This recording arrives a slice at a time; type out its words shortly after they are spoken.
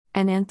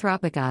An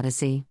Anthropic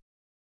Odyssey.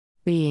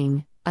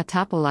 Being, a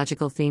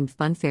topological-themed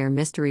funfair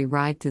mystery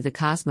ride through the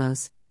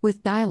cosmos,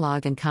 with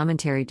dialogue and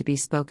commentary to be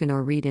spoken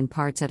or read in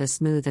parts at a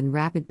smooth and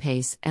rapid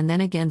pace and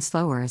then again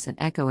slower as an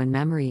echo in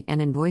memory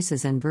and in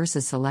voices and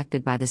verses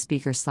selected by the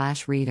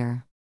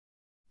speaker/reader.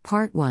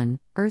 Part 1,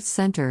 Earth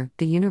Center,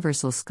 the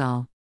Universal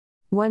Skull.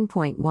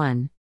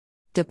 1.1.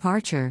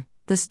 Departure,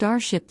 the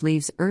starship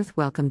leaves Earth.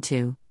 Welcome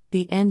to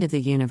the end of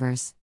the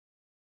universe.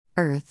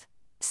 Earth.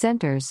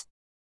 Centers.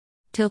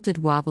 Tilted,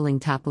 wobbling,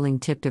 toppling,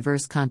 tip,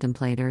 diverse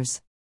contemplators.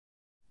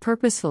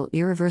 Purposeful,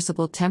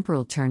 irreversible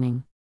temporal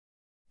turning.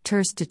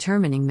 Terse,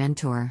 determining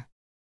mentor.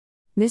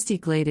 Misty,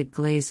 gladed,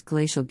 glazed,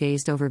 glacial,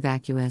 gazed over,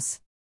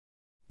 vacuous.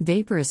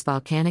 Vaporous,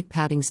 volcanic,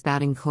 pouting,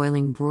 spouting,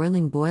 coiling,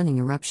 broiling, boiling,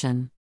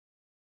 eruption.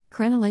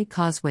 Crenellate,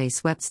 causeway,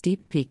 swept,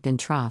 steep, peaked, and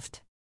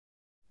troughed.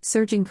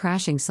 Surging,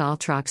 crashing,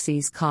 salt rock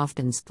seas, coughed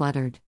and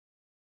spluttered.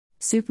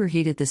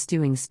 Superheated, the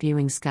stewing,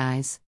 spewing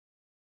skies.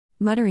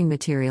 Muttering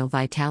material,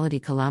 vitality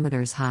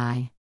kilometers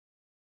high.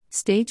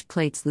 Stage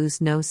plates loose,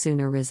 no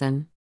sooner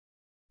risen.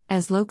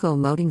 As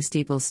locomoting,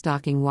 steeples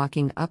stalking,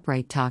 walking,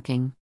 upright,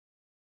 talking.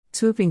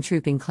 Swooping,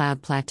 trooping,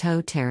 cloud,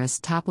 plateau, terrace,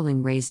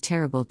 toppling, raised,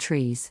 terrible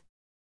trees.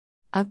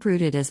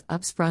 Uprooted as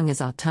upsprung as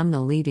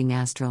autumnal, leading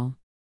astral.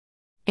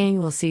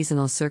 Annual,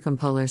 seasonal,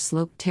 circumpolar,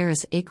 slope,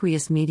 terrace,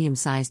 aqueous,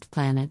 medium-sized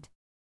planet.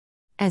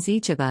 As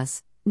each of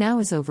us, now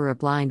is over a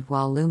blind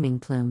wall, looming,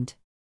 plumed.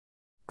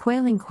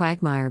 Quailing,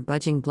 quagmire,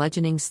 budging,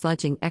 bludgeoning,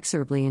 sludging,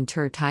 exorably,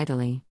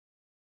 intertidally.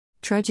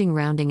 Trudging,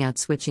 rounding out,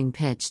 switching,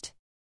 pitched.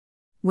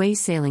 Way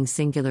sailing,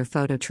 singular,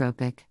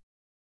 phototropic.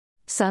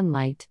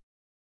 Sunlight.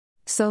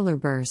 Solar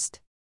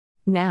burst.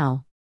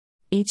 Now.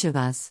 Each of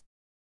us.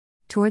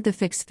 Toward the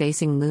fixed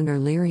facing lunar,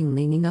 leering,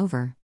 leaning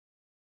over.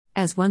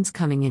 As once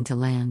coming into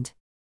land.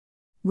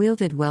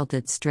 Wielded,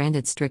 welted,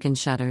 stranded, stricken,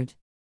 shuddered.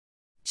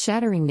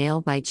 Shattering,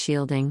 nail bite,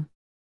 shielding.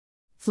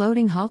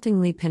 Floating,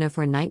 haltingly,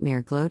 pinafore,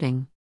 nightmare,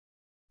 gloating.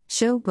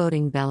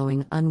 Showboating,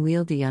 bellowing,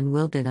 unwieldy,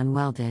 unwielded,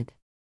 unwelded.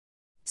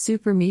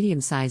 Super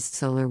medium-sized,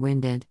 solar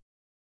winded.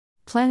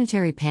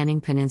 Planetary,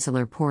 panning,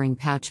 peninsular, pouring,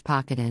 pouch,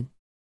 pocketed.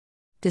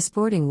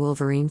 Disporting,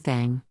 wolverine,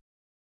 fang.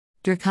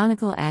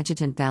 Draconical,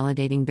 adjutant,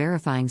 validating,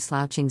 verifying,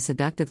 slouching,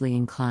 seductively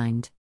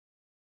inclined.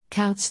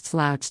 Couched,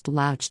 slouched,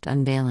 louched,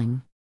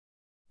 unveiling.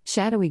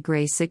 Shadowy,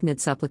 gray,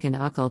 signet, supplicant,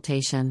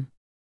 occultation.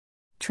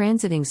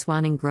 Transiting,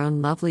 swanning,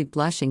 grown, lovely,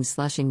 blushing,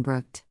 slushing,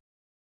 brooked.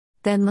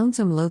 Then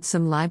lonesome,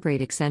 loathsome,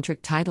 librate,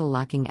 eccentric, tidal,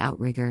 locking,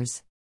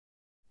 outriggers.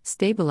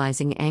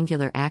 Stabilizing,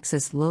 angular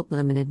axis, lilt,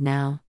 limited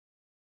now.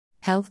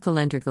 Health,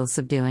 calendrical,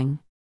 subduing.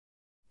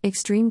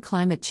 Extreme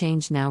climate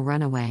change, now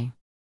runaway.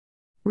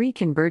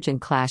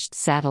 Reconvergent, clashed,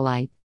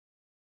 satellite.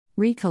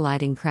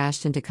 Recolliding,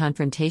 crashed into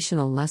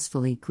confrontational,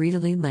 lustfully,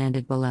 greedily,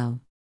 landed below.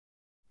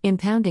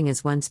 Impounding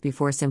as once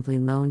before, simply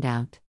loaned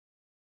out.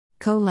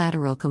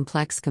 Collateral,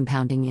 complex,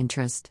 compounding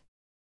interest.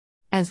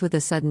 As with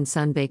a sudden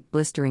sun-baked,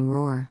 blistering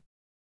roar.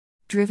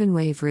 Driven,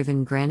 wave,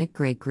 riven, granite,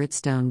 gray,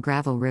 gritstone,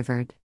 gravel,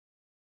 rivered.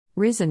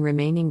 Risen,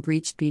 remaining,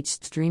 breached,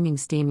 beached, streaming,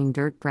 steaming,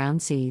 dirt, brown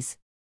seas.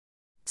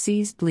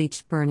 Seas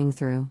bleached, burning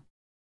through.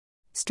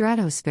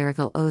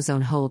 Stratospherical,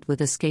 ozone hold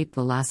with escape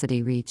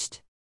velocity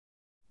reached.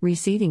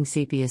 Receding,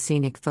 sepia,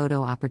 scenic,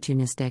 photo,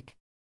 opportunistic.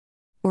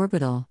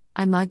 Orbital,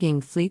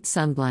 eye-mugging, fleet,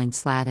 sunblind,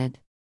 slatted.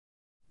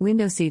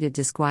 Window-seated,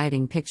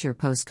 disquieting, picture,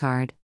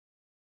 postcard.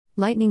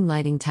 Lightning,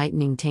 lighting,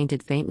 tightening,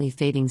 tainted, faintly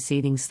fading,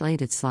 seeding,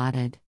 slated,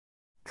 slotted.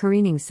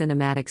 Careening,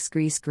 cinematic,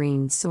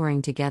 screen,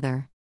 soaring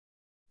together.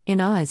 In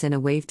eyes and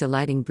a wave,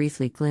 delighting,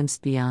 briefly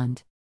glimpsed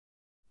beyond.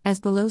 As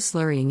below,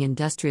 slurrying,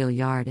 industrial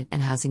yard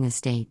and housing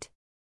estate.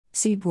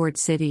 Seaboard,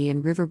 city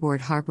and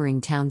riverboard,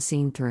 harboring, town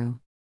seen through.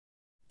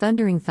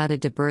 Thundering,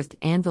 thudded to birthed,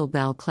 anvil,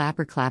 bell,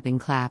 clapper, clapping,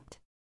 clapped.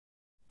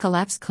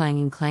 Collapse,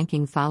 clanging,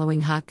 clanking,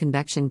 following, hot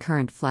convection,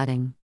 current,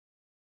 flooding.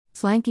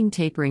 Flanking,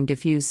 tapering,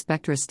 diffuse,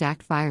 spectra,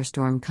 stacked,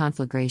 firestorm,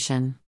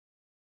 conflagration.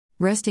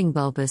 Resting,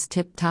 bulbous,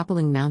 tip,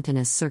 toppling,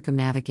 mountainous,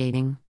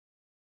 circumnavigating.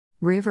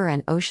 River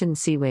and ocean,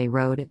 seaway,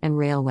 road and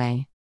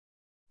railway.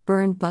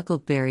 Burned,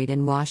 buckled, buried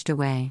and washed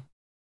away.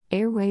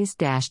 Airways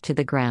dashed to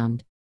the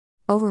ground.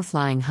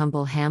 Overflying,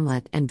 humble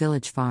hamlet and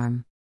village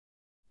farm.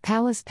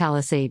 Palace,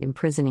 palisade,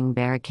 imprisoning,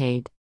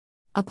 barricade.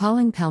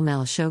 Appalling,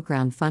 pell-mell,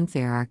 showground,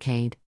 funfair,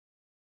 arcade.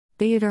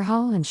 Theater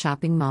hall and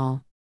shopping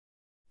mall.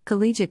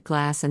 Collegiate,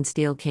 glass and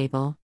steel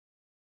cable.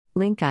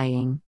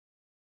 Link-eyeing.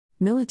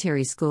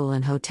 Military school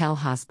and hotel,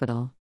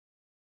 hospital.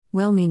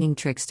 Well-meaning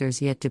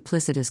tricksters yet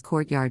duplicitous,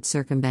 courtyard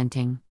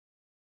circumventing.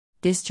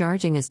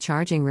 Discharging as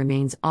charging,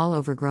 remains all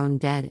overgrown,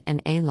 dead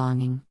and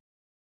a-longing.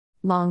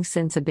 Long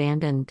since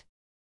abandoned.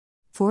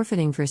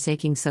 Forfeiting,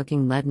 forsaking,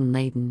 soaking, leaden,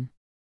 laden.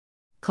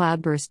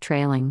 Cloudburst,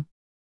 trailing.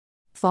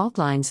 Fault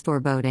lines,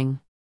 foreboding.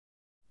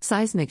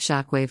 Seismic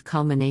shockwave,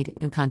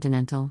 culminating,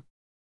 continental.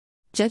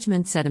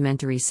 Judgment,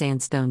 sedimentary,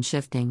 sandstone,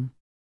 shifting.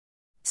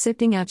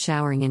 Sifting out,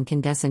 showering,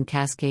 incandescent,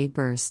 cascade,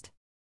 burst.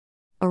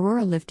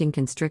 Aurora, lifting,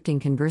 constricting,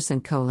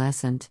 conversant,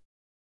 coalescent.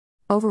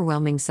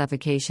 Overwhelming,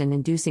 suffocation,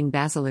 inducing,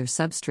 basilar,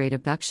 substrate,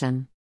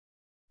 abduction.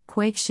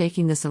 Quake,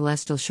 shaking, the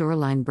celestial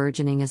shoreline,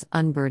 burgeoning as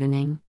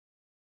unburdening.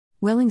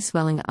 Welling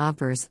swelling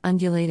obverse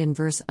undulate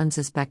inverse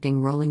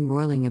unsuspecting rolling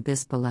roiling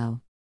abyss below.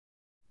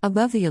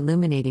 Above the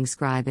illuminating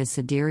scribe as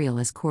sidereal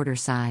as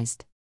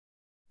quarter-sized.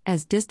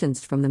 As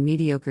distanced from the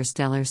mediocre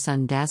stellar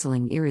sun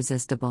dazzling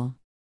irresistible.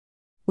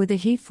 With a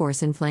heat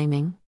force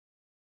inflaming.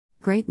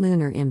 Great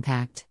lunar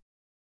impact.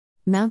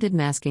 Mounted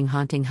masking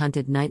haunting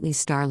hunted nightly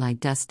starlight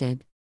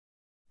dusted.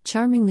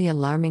 Charmingly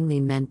alarmingly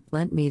meant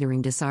blent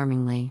metering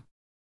disarmingly.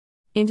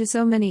 Into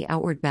so many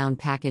outward bound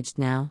packaged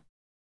now.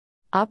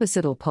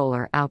 Opposital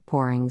polar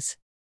outpourings.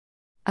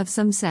 Of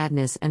some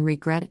sadness and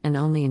regret and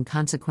only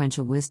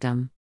inconsequential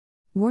wisdom.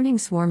 Warning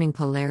swarming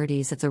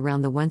polarities that's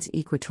around the once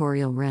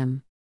equatorial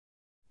rim.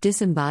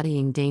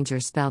 Disembodying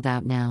danger spelled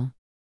out now.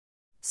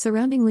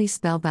 Surroundingly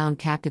spellbound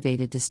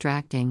captivated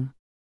distracting.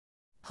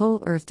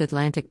 Whole earthed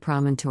Atlantic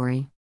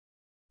promontory.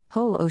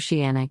 Whole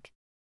oceanic.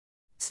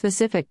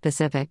 Specific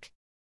Pacific.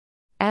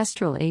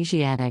 Astral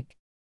Asiatic.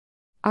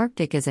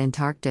 Arctic as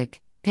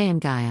Antarctic,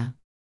 Pangaea.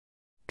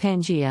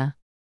 Pangea.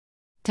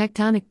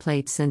 Tectonic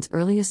plates since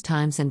earliest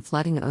times and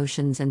flooding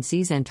oceans and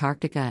seas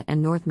Antarctica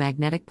and North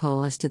Magnetic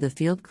Pole as to the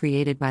field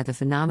created by the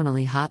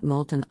phenomenally hot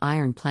molten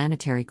iron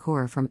planetary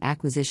core from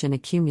acquisition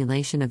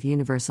accumulation of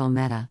universal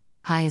meta,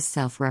 highest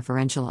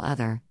self-referential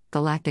other,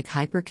 galactic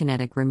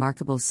hyperkinetic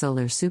remarkable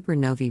solar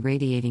supernovae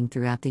radiating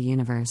throughout the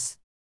universe.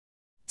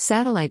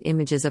 Satellite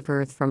images of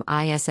Earth from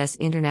ISS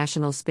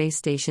International Space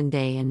Station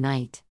day and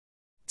night.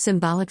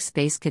 Symbolic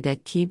space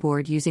cadet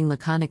keyboard using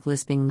laconic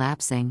lisping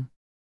lapsing.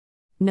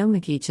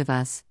 Gnomic each of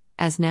us,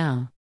 as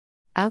now.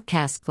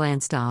 Outcast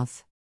glanced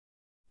off.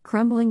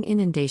 Crumbling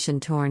inundation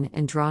torn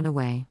and drawn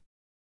away.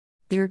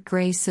 Dirt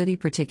gray sooty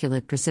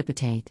particulate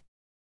precipitate.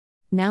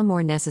 Now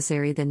more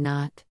necessary than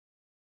not.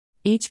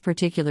 Each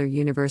particular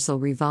universal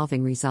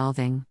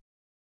resolving.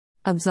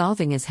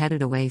 Absolving is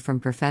headed away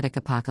from prophetic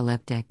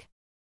apocalyptic.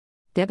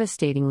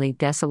 Devastatingly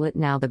desolate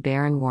now the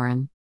barren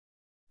warren.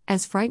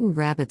 As frightened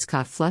rabbits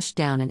caught flushed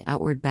down and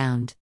outward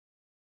bound.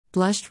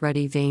 Blushed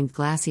ruddy veined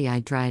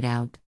glassy-eyed dried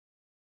out.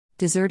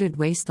 Deserted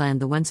wasteland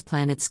the once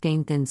planet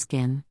skein thin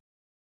skin.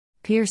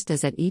 Pierced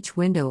as at each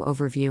window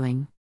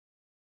overviewing.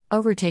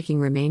 Overtaking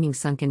remaining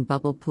sunken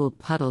bubble pooled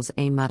puddles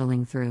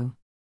muddling through.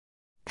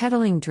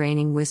 Pedaling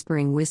draining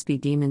whispering wispy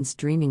demons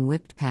dreaming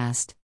whipped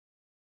past.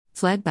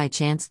 Fled by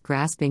chance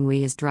grasping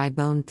we as dry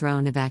bone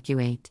thrown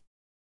evacuate.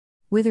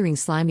 Withering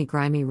slimy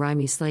grimy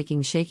rimy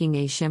slaking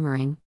shaking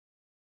shimmering.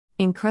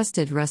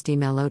 Encrusted rusty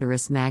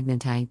malodorous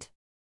magnetite.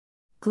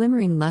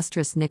 Glimmering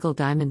lustrous nickel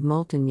diamond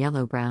molten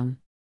yellow brown.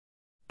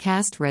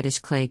 Cast reddish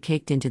clay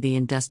caked into the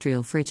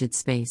industrial frigid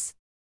space.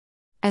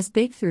 As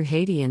baked through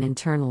Hadean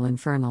internal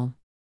infernal.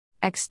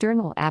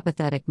 External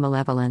apathetic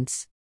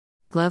malevolence.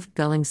 Gloved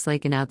gulling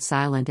slaken out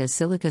silent as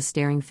silica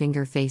staring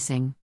finger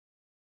facing.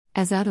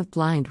 As out of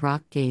blind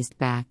rock gazed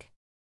back.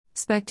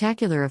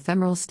 Spectacular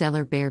ephemeral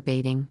stellar bear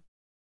baiting.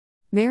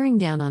 Bearing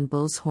down on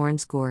bull's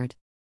horns gored.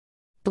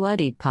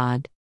 Bloodied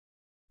pod.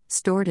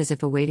 Stored as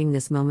if awaiting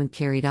this moment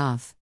carried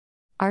off.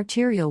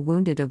 Arterial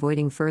wounded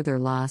avoiding further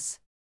loss.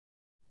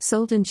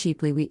 Sold in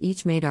cheaply we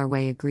each made our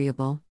way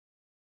agreeable.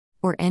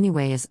 Or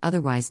anyway as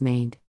otherwise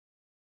made.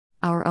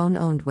 Our own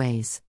owned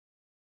ways.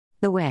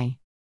 The way.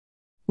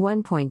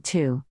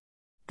 1.2.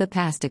 The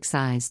past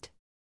excised.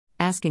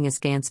 Asking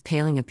askance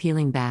paling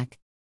appealing back.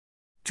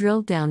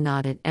 Drilled down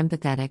nodded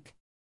empathetic.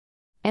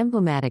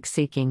 Emblematic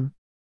seeking.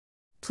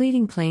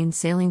 Pleading plain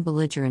sailing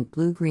belligerent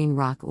blue-green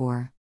rock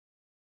ore.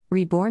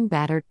 Reborn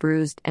battered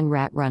bruised and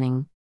rat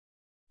running.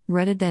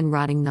 Rutted then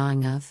rotting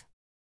gnawing of.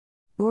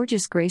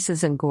 Gorgeous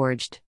graces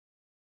engorged.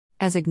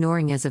 As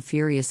ignoring as of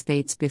furious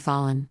fates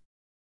befallen.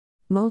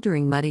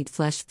 Moldering muddied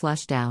flesh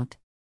flushed out.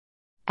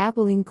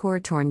 Apolline core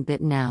torn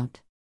bitten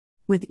out.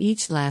 With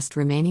each last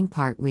remaining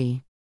part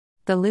we.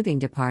 The living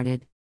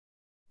departed.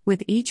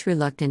 With each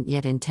reluctant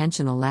yet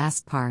intentional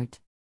last part.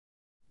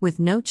 With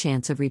no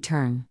chance of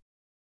return.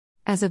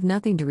 As of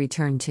nothing to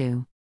return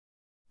to.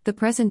 The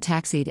present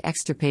taxied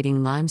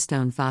extirpating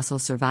limestone fossil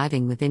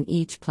surviving within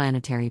each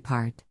planetary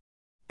part.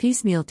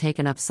 Piecemeal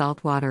taken up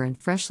salt water and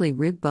freshly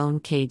rib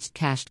bone caged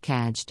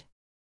cached.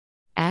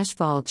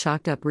 Ashfall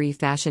chalked up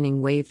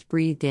refashioning waved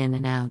breathed in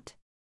and out.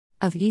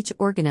 Of each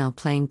organelle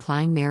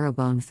plying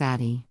marrow-bone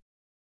fatty.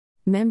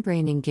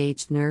 Membrane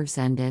engaged nerves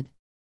ended.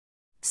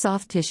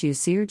 Soft tissue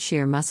seared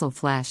sheer muscle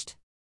flashed.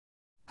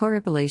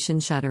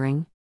 Horripilation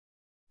shuddering.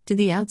 To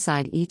the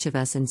outside each of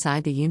us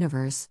inside the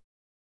universe.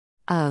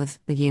 Of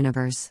the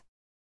universe.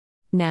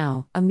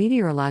 Now, a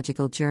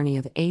meteorological journey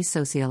of a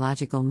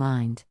sociological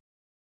mind.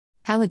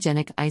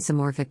 Halogenic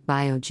isomorphic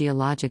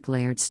biogeologic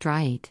layered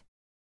striate.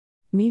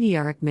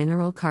 Meteoric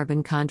mineral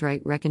carbon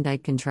chondrite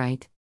recondite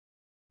contrite.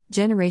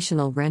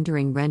 Generational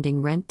rendering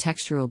rending rent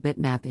textural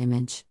bitmap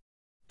image.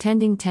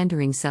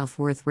 Tendering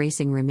self-worth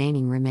racing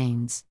remaining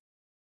remains.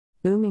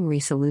 Booming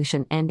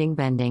resolution ending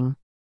bending.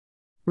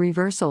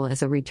 Reversal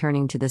as a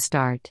returning to the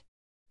start.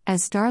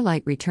 As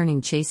starlight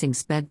returning chasing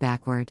sped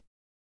backward.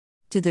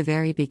 To the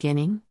very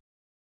beginning?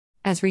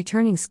 As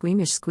returning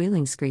squeamish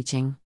squealing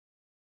screeching.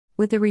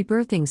 With the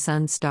rebirthing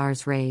sun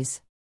stars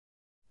rays.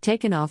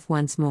 Taken off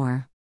once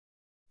more.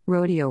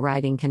 Rodeo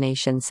riding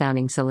canation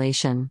sounding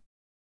salation.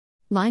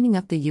 Lining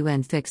up the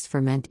UN fixed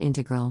ferment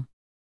integral.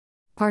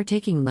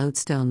 Partaking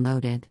lodestone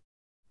loaded.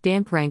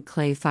 Damp rank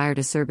clay fired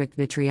acerbic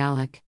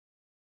vitriolic.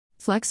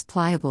 Flex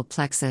pliable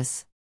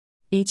plexus.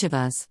 Each of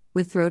us,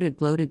 with throated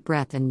bloated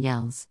breath and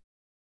yells.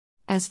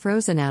 As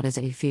frozen out as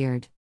A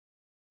feared.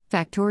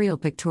 Factorial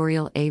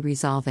pictorial A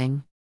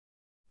resolving.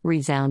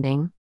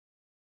 Resounding.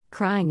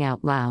 Crying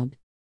out loud.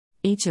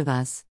 Each of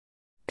us.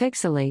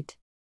 Pixelate.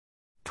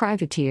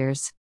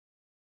 Privateers.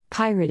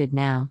 Pirated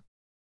now.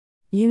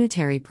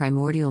 Unitary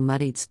primordial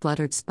muddied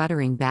spluttered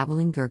sputtering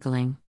babbling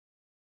gurgling.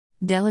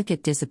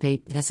 Delicate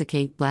dissipate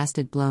desiccate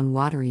blasted blown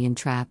watery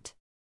entrapped.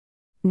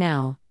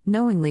 Now,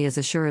 knowingly as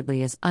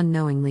assuredly as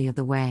unknowingly of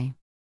the way.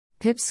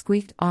 Pips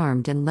squeaked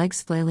armed and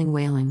legs flailing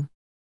wailing.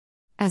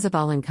 As of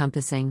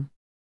all-encompassing.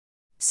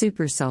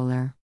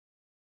 Supersolar.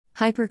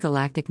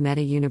 Hypergalactic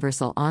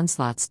meta-universal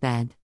onslaught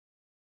sped.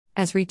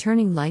 As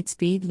returning light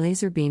speed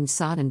laser beams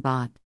sought and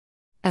bought.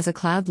 As a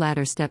cloud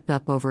ladder stepped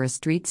up over a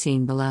street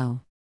scene below.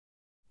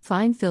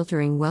 Fine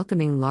filtering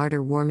welcoming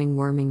larder warming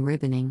worming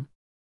ribboning.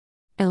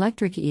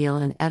 Electric eel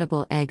and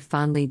edible egg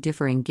fondly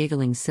differing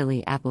giggling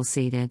silly apple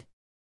seeded.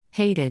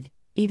 Hated,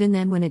 even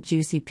then when a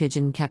juicy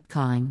pigeon kept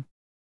cawing.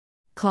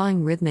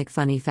 Clawing rhythmic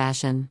funny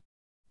fashion.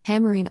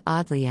 Hammering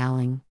oddly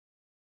owling.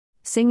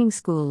 Singing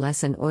school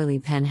lesson oily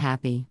pen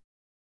happy.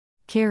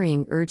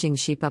 Carrying urging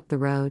sheep up the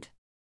road.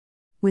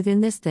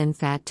 Within this thin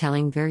fat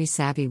telling very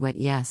savvy wet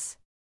yes.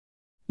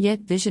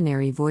 Yet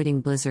visionary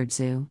voiding blizzard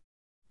zoo.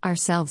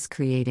 Ourselves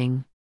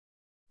creating.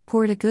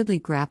 Poured a goodly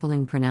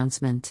grappling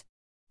pronouncement.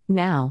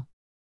 Now.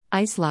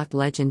 Ice-locked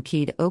legend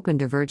keyed open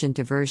divergent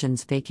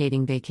diversions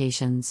vacating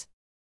vacations.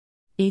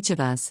 Each of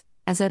us,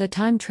 as at a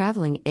time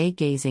traveling A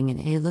gazing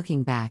and A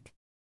looking back.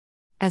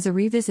 As a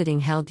revisiting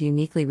held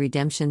uniquely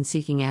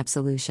redemption-seeking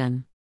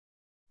absolution.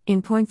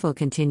 In pointful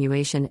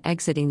continuation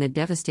exiting the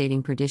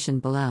devastating perdition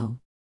below.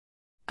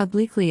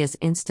 Obliquely as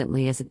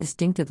instantly as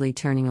distinctively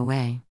turning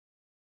away.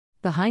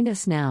 Behind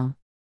us now.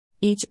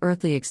 Each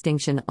earthly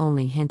extinction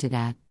only hinted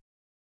at.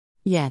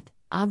 Yet,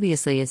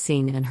 obviously as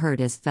seen and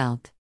heard as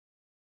felt.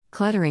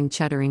 Cluttering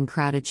chuttering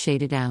crowded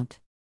shaded out.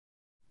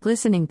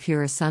 Glistening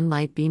pure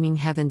sunlight beaming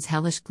heaven's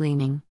hellish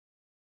gleaming.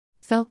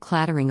 Felt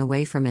clattering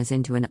away from us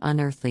into an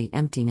unearthly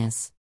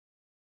emptiness.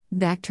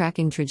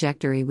 Backtracking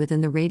trajectory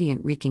within the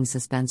radiant reeking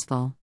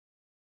suspenseful.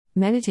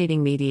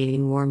 Meditating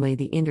mediating warmly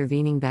the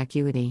intervening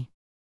vacuity.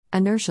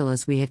 Inertial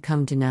as we had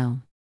come to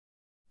know.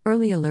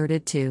 Early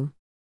alerted to.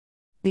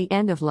 The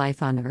end of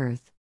life on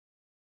Earth.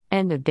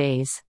 End of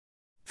days.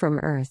 From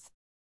Earth.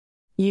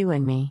 You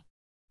and me.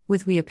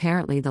 With we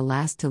apparently the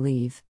last to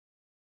leave.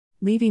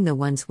 Leaving the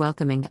once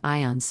welcoming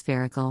ion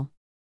spherical.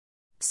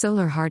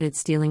 Solar-hearted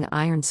stealing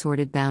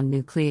iron-sorted bound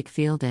nucleic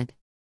fielded.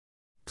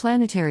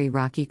 Planetary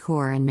rocky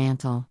core and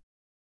mantle.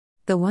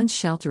 The once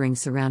sheltering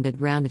surrounded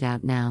rounded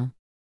out now.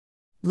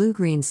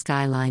 Blue-green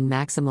skyline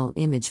maximal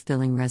image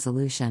filling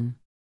resolution.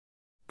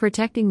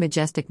 Protecting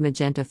majestic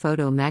magenta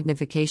photo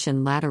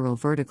magnification lateral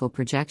vertical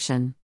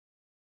projection.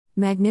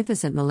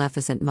 Magnificent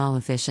maleficent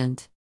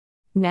maleficent.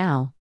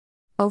 Now.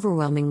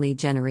 Overwhelmingly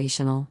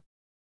generational.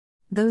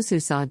 Those who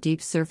saw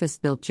deep surface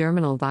built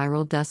germinal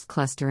viral dust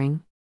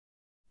clustering.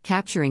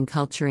 Capturing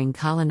culturing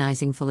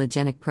colonizing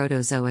phylogenic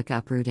protozoic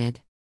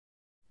uprooted.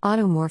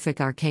 Automorphic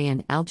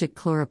archaean algic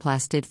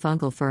chloroplastid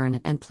fungal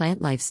fern and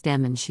plant life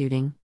stem and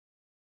shooting.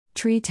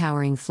 Tree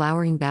towering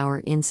flowering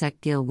bower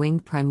insect gill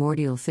winged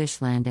primordial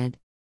fish landed.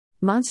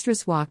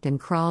 Monstrous walked and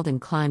crawled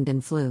and climbed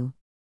and flew.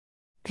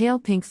 Pale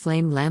pink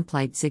flame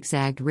lamplight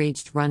zigzagged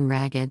raged run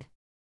ragged.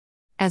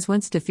 As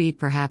once to feed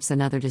perhaps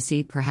another to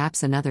seed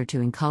perhaps another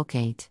to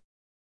inculcate.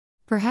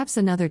 Perhaps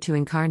another to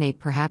incarnate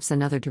perhaps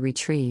another to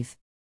retrieve.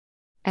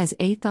 As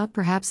a thought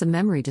perhaps a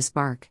memory to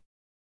spark.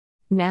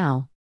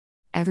 Now.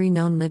 Every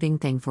known living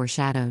thing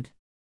foreshadowed.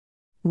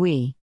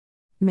 We.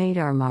 Made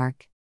our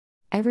mark.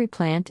 Every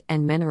plant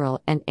and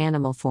mineral and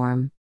animal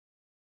form.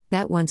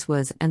 That once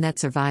was and that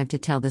survived to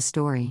tell the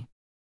story.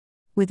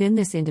 Within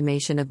this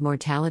intimation of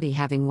mortality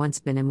having once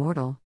been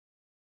immortal.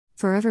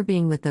 Forever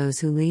being with those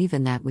who leave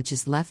and that which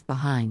is left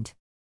behind.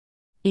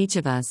 Each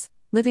of us,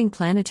 living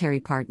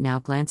planetary part now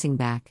glancing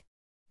back.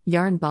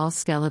 Yarn ball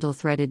skeletal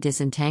threaded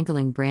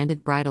disentangling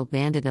branded bridal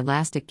banded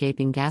elastic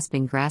gaping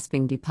gasping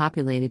grasping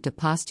depopulated to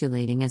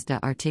postulating as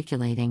to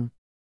articulating.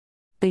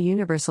 The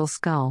universal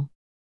skull.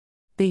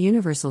 The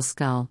universal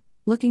skull,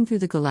 looking through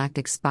the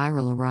galactic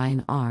spiral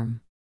Orion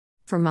arm.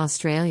 From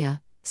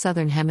Australia,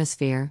 southern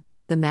hemisphere,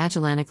 the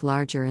Magellanic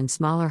larger and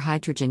smaller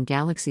hydrogen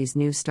galaxies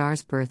new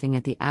stars birthing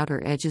at the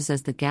outer edges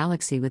as the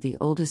galaxy with the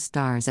oldest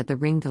stars at the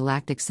ring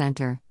galactic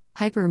center,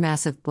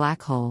 hypermassive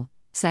black hole,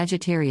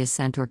 Sagittarius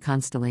Centaur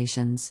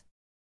constellations.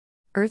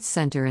 Earth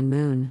center and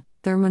moon,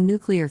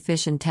 thermonuclear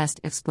fission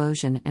test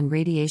explosion and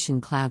radiation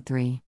cloud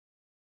 3.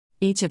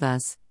 Each of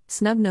us,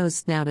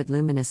 snub-nosed snouted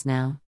luminous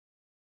now.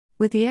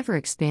 With the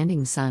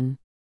ever-expanding sun.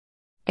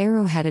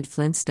 Arrow-headed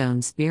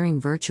flintstone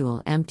spearing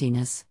virtual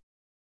emptiness.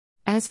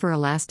 As for a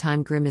last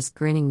time grimace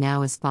grinning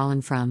now is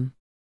fallen from.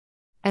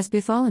 As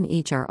befallen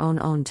each our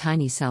own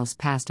tiny selves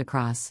passed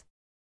across.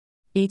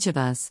 Each of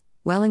us,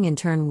 welling in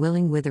turn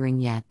willing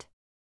withering yet.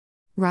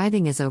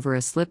 Writhing as over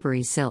a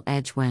slippery sill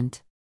edge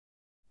went.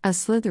 A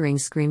slithering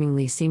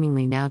screamingly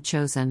seemingly now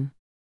chosen.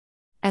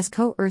 As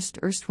coerced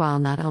erstwhile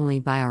not only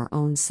by our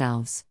own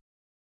selves,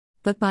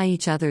 but by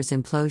each other's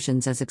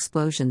implosions as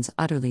explosions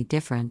utterly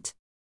different.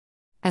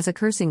 As a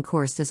cursing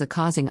coursed as a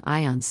causing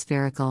ion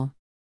spherical.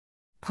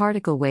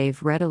 Particle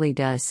wave readily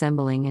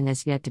assembling and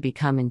as yet to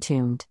become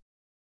entombed.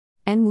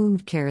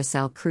 Enwombed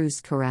carousel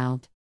cruised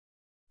corralled.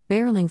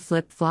 Barreling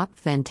flip-flop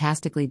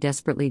fantastically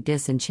desperately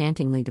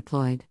disenchantingly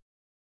deployed.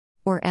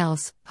 Or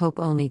else, hope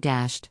only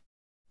dashed.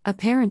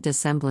 Apparent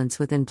dissemblance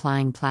within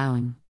plying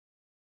plowing.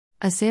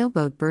 A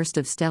sailboat burst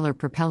of stellar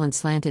propellant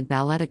slanted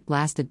balletic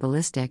blasted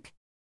ballistic.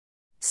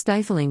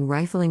 Stifling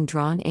rifling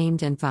drawn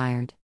aimed and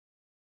fired.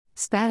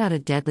 Spat out a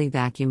deadly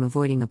vacuum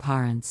avoiding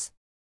abhorrence.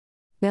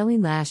 Belly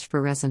lashed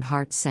fluorescent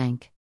heart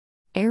sank.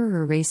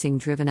 Error erasing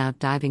driven out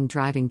diving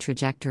driving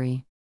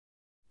trajectory.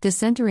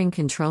 Decentering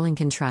controlling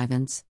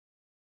contrivance.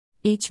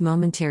 Each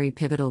momentary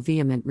pivotal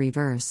vehement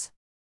reverse.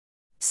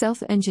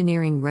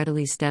 Self-engineering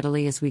readily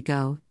steadily as we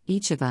go,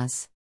 each of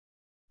us.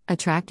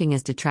 Attracting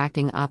as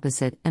detracting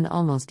opposite and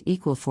almost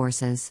equal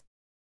forces.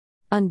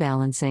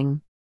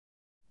 Unbalancing.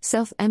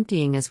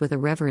 Self-emptying as with a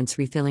reverence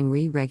refilling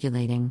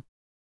re-regulating.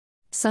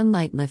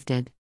 Sunlight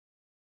lifted.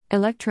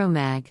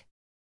 Electromag.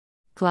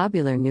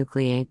 Globular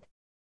nucleate.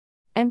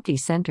 Empty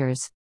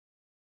centers.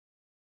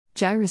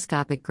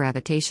 Gyroscopic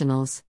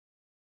gravitationals.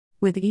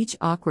 With each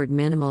awkward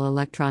minimal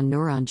electron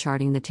neuron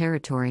charting the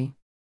territory.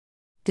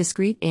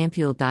 Discrete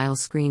ampule dial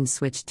screen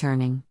switch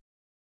turning.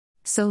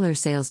 Solar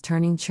sails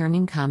turning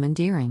churning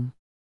commandeering.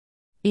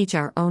 Each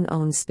our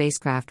own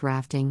spacecraft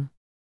rafting.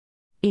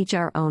 Each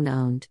our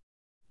owned.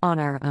 On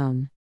our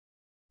own.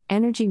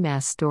 Energy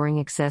mass storing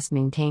excess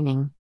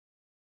maintaining.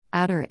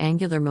 Outer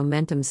angular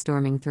momentum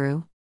storming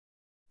through.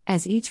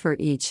 As each for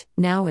each,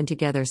 now and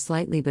together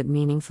slightly but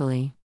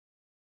meaningfully.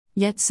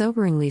 Yet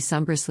soberingly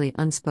sombrously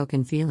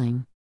unspoken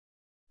feeling.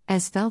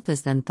 As felt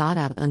as then thought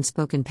out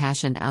unspoken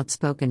passion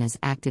outspoken as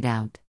acted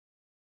out.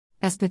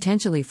 As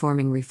potentially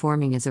forming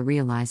reforming as a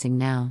realizing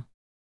now.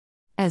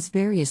 As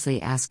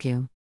variously ask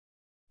you.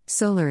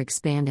 Solar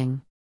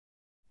expanding.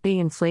 The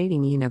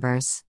inflating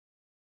universe.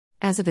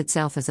 As of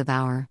itself as of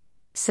our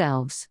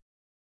selves.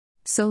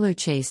 Solar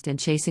chased and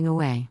chasing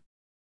away.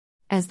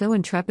 As though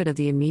intrepid of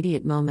the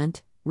immediate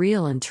moment,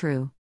 real and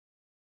true.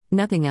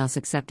 Nothing else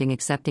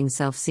accepting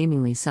self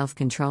seemingly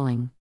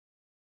self-controlling.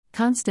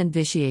 Constant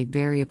vitiate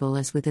variable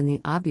as within the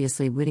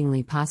obviously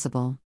wittingly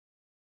possible.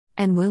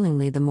 And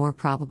willingly the more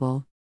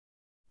probable.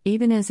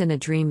 Even as in a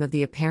dream of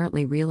the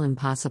apparently real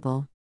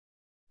impossible.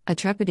 A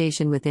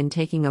trepidation within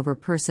taking over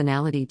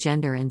personality,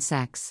 gender and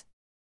sex.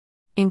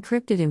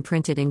 Encrypted,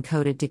 imprinted,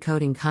 encoded,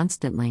 decoding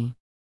constantly.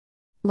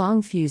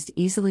 Long fused,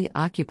 easily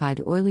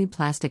occupied oily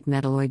plastic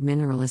metalloid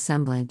mineral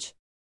assemblage.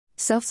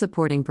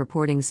 Self-supporting,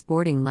 purporting,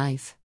 sporting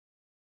life.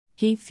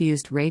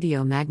 Heat-fused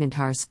radio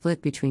magnetar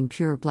split between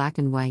pure black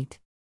and white.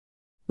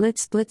 Lit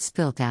split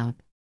spilt out.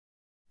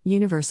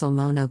 Universal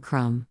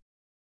monochrome.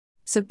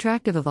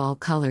 Subtractive of all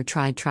color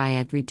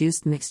triad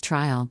reduced mixed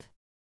trialed.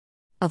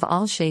 Of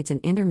all shades an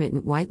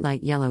intermittent white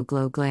light yellow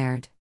glow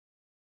glared.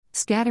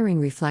 Scattering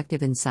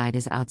reflective inside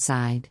as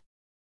outside.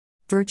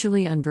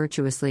 Virtually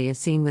unvirtuously as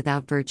seen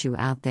without virtue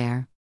out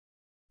there.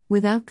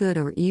 Without good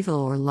or evil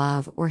or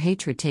love or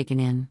hatred taken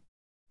in.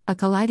 A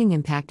colliding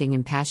impacting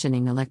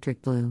impassioning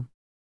electric blue.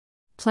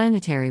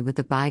 Planetary with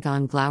the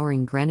bygone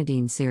glowering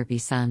grenadine syrupy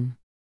sun.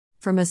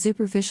 From a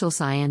superficial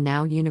cyan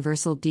now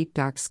universal deep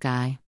dark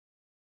sky.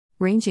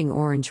 Ranging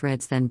orange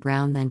reds then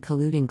brown then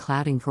colluding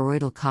clouding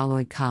choroidal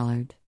colloid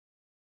collared.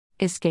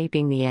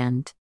 Escaping the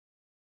end.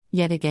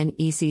 Yet again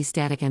EC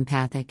static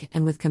empathic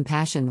and with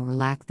compassion or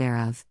lack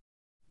thereof.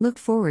 Looked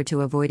forward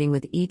to avoiding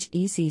with each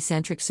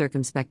EC-centric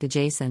circumspect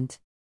adjacent.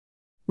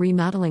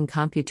 Remodeling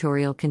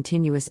computorial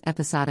continuous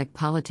episodic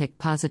politic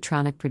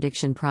positronic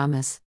prediction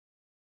promise.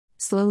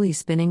 Slowly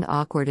spinning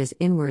awkward as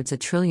inwards a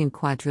trillion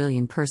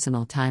quadrillion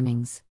personal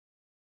timings.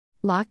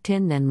 Locked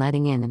in then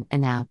letting in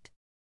and out.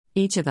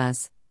 Each of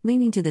us,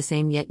 leaning to the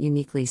same yet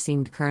uniquely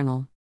seamed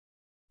kernel.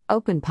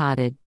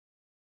 Open-potted.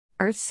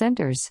 Earth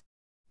centers.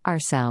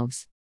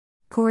 Ourselves.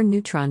 Core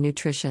neutron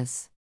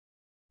nutritious.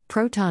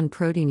 Proton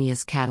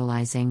proteinous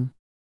catalyzing.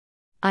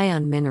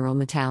 Ion mineral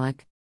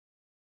metallic.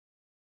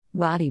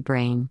 Body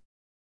brain.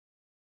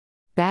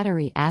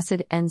 Battery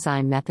acid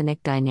enzyme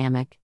methanic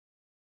dynamic.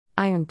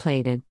 Iron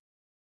plated.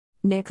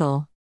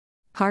 Nickel.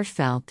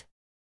 Heartfelt.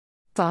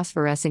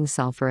 Phosphorescing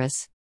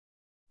sulfurous.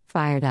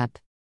 Fired up.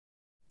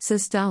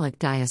 Systolic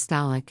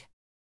diastolic.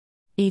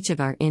 Each of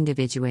our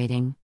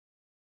individuating.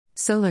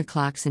 Solar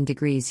clocks in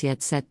degrees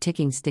yet set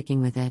ticking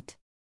sticking with it.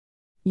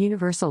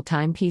 Universal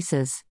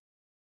timepieces.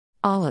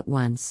 All at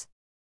once.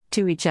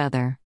 To each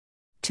other.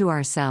 To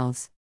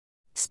ourselves.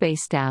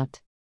 Spaced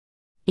out.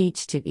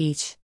 Each to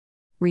each.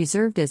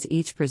 Reserved as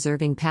each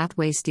preserving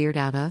pathway steered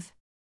out of.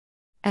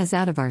 As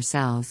out of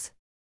ourselves.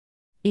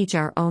 Each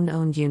our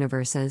owned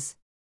universes.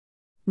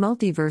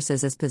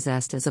 Multiverses as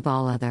possessed as of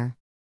all other.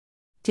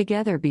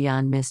 Together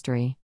beyond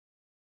mystery.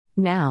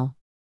 Now.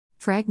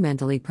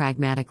 Fragmentally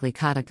pragmatically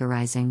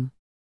categorizing.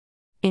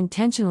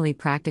 Intentionally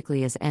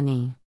practically as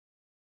any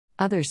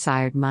other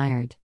sired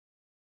mired.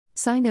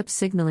 Signed up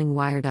signaling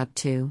wired up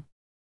to.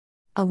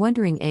 A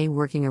wondering a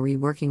working a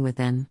reworking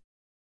within.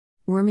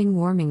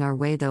 Warming our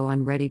way though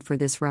unreadied for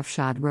this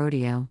roughshod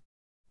rodeo.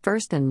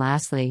 First and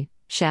lastly,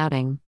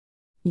 shouting.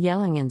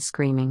 Yelling and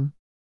screaming.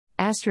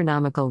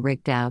 Astronomical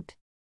rigged out.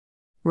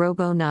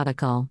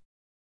 Robo-nautical.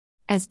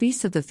 As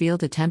beasts of the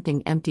field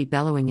attempting empty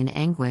bellowing in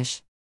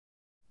anguish.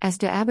 As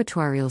to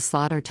abattoirial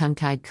slaughter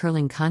tongue-tied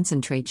curling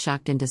concentrate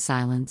shocked into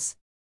silence.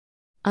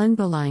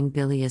 Unbelying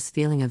bilious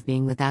feeling of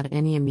being without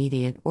any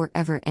immediate or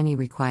ever any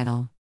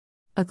requital.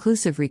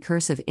 Occlusive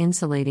recursive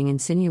insulating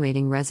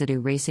insinuating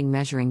residue racing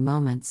measuring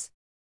moments.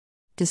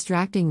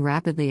 Distracting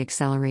rapidly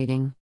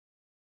accelerating.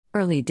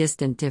 Early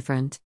distant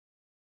different.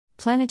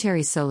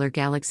 Planetary solar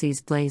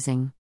galaxies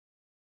blazing.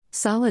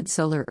 Solid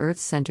solar Earth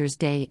centers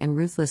day and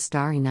ruthless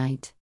starry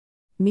night.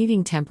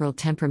 Meeting temporal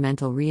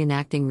temperamental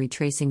reenacting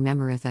retracing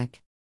memorific.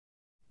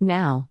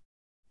 Now.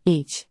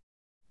 Each.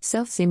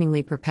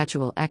 Self-seemingly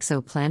perpetual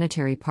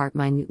exoplanetary part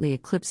minutely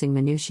eclipsing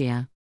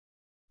minutiae.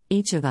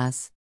 Each of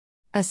us.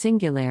 A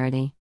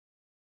singularity.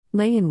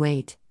 Lay in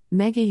wait,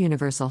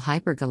 mega-universal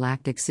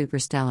hypergalactic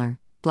superstellar,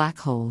 black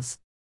holes.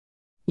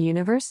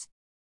 Universe?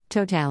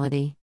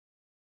 Totality.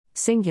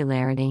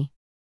 Singularity.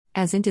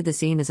 As into the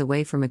scene as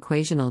away from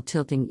equational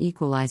tilting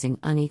equalizing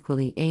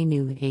unequally a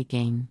new a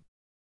gain.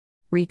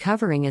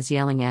 Recovering as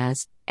yelling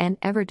as, and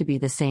ever to be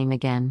the same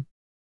again.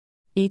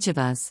 Each of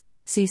us,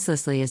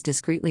 ceaselessly as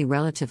discretely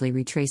relatively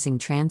retracing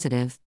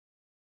transitive.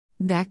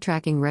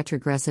 Backtracking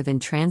retrogressive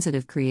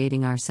intransitive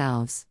creating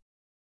ourselves.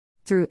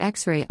 Through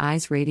X-ray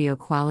eyes radio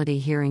quality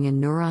hearing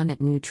and neuron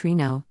at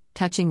neutrino,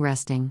 touching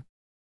resting.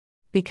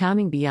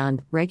 Becoming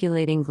beyond,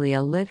 regulating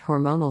glial-lit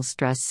hormonal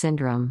stress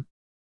syndrome.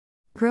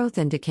 Growth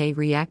and decay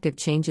reactive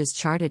changes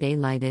charted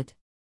a-lighted.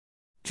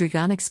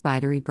 Dragonic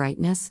spidery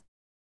brightness.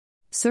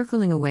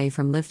 Circling away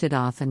from lifted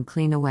off and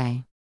clean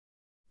away.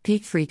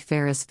 Peak freak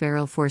ferrous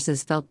feral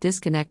forces felt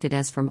disconnected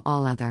as from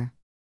all other.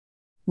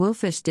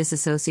 Wolfish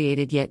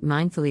disassociated yet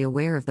mindfully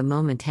aware of the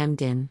moment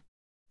hemmed in.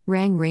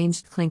 Rang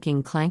ranged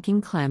clinking clanking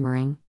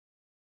clamoring.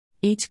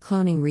 Each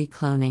cloning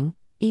recloning,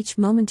 each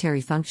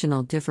momentary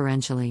functional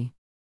differentially.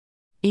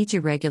 Each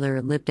irregular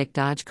elliptic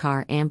dodge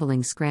car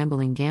ambling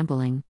scrambling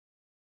gambling.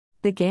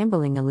 The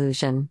gambling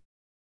illusion.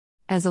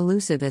 As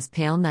elusive as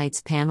pale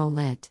night's panel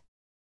lit.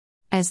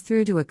 As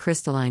through to a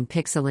crystalline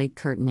pixelate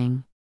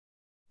curtaining.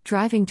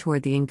 Driving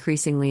toward the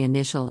increasingly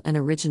initial and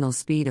original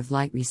speed of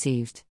light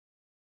received.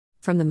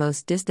 From the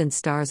most distant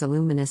stars a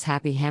luminous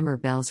happy hammer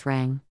bells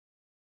rang.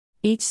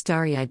 Each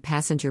starry-eyed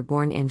passenger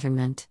born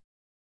interment.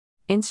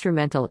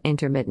 Instrumental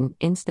intermittent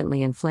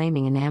instantly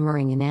inflaming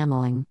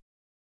enameling.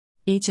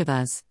 Each of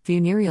us,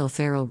 funereal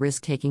feral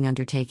risk-taking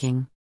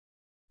undertaking.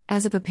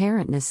 As of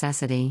apparent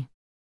necessity.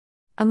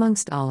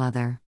 Amongst all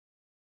other.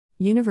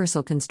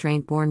 Universal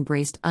constraint born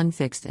braced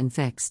unfixed and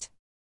fixed.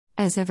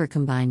 As ever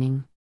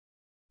combining.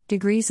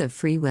 Degrees of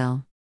free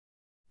will.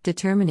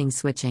 Determining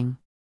switching.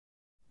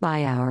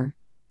 By our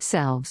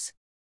selves.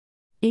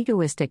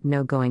 Egoistic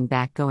no going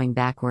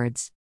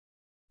backwards.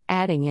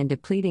 Adding and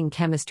depleting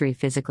chemistry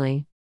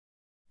physically.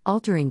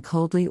 Altering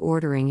coldly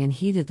ordering and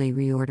heatedly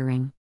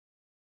reordering.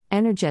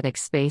 Energetic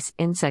space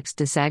insects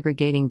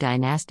disaggregating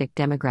dynastic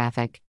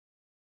demographic.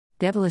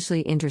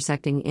 Devilishly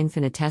intersecting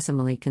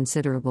infinitesimally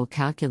considerable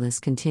calculus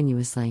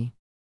continuously.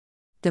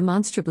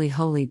 Demonstrably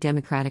wholly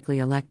democratically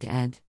elect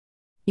ed.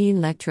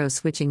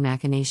 Electro-switching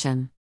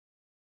machination.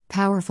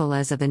 Powerful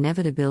as of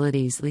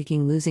inevitabilities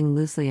leaking losing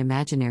loosely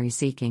imaginary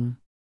seeking.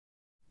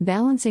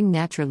 Balancing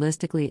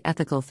naturalistically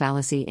ethical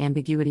fallacy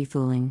ambiguity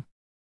fooling.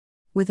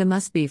 With a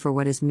must-be for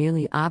what is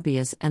merely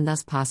obvious and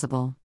thus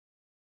possible.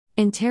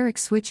 Enteric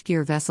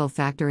switchgear vessel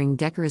factoring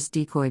decorous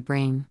decoy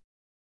brain.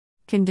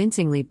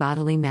 Convincingly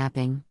bodily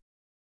mapping.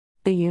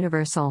 The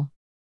universal.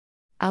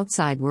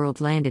 Outside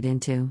world landed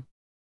into.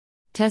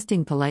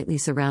 Testing politely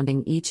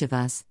surrounding each of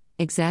us,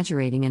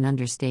 exaggerating and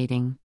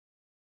understating.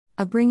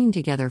 A bringing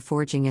together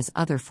forging as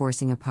other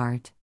forcing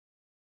apart.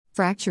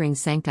 Fracturing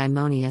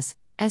sanctimonious,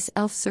 as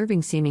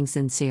elf-serving seeming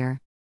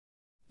sincere.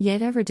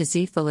 Yet ever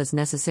deceitful as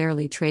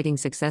necessarily trading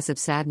successive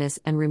sadness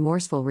and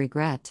remorseful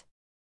regret.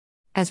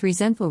 As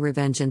resentful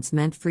revengeance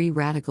meant free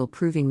radical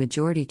proving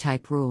majority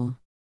type rule.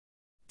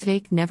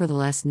 Fake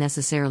nevertheless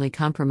necessarily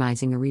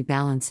compromising a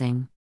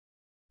rebalancing.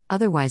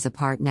 Otherwise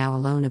apart now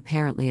alone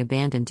apparently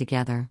abandoned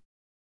together.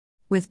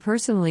 With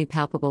personally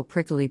palpable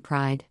prickly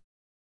pride.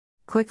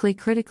 Quickly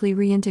critically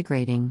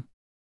reintegrating.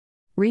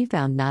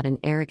 Refound not in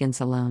arrogance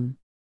alone.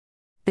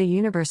 The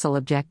universal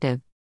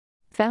objective.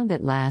 Found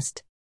at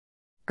last.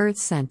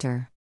 Earth's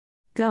center.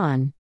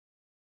 Gone.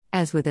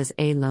 As with as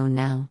alone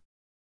now.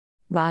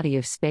 Body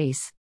of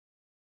space.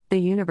 The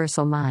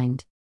universal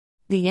mind.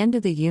 The end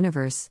of the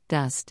universe,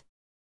 dust.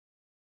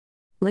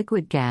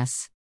 Liquid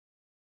gas.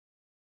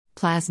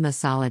 Plasma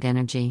solid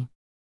energy.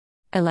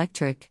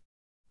 Electric.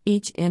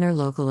 Each inner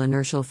local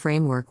inertial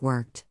framework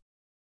worked.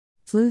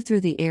 Flew through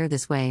the air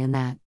this way and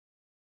that.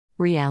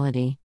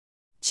 Reality.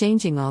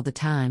 Changing all the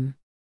time.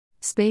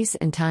 Space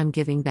and time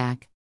giving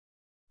back.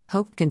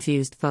 Hope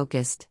confused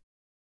focused.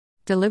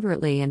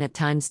 deliberately and at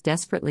times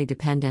desperately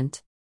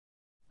dependent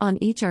on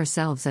each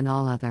ourselves and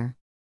all other.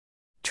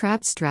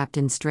 Trapped, strapped,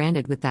 and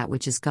stranded with that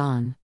which is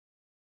gone,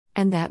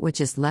 and that which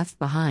is left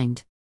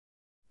behind.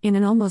 In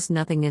an almost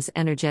nothingness,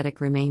 energetic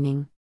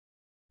remaining.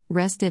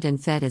 Rested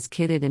and fed as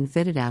kitted and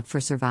fitted out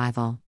for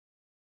survival.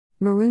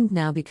 Marooned,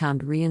 now become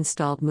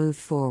reinstalled, moved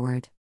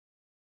forward.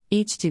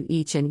 Each to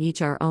each and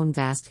each our own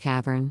vast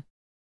cavern.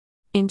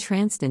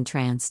 Entranced.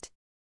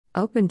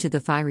 Open to the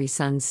fiery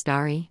sun's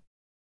starry,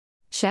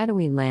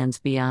 shadowy lands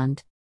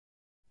beyond.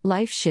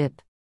 Life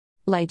ship.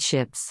 Light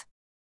ships.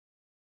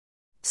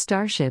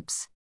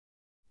 Starships.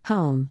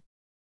 Home.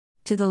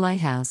 To the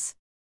lighthouse.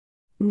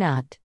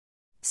 Not.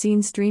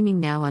 Seen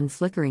streaming now on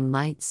flickering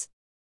lights.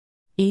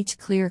 Each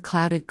clear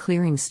clouded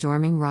clearing,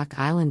 storming rock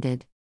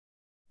islanded.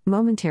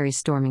 Momentary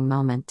storming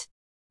moment.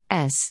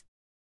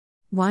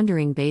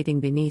 Wandering,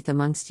 bathing beneath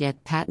amongst,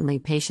 yet patently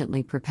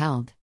patiently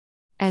propelled.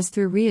 As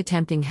through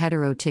reattempting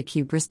heterotic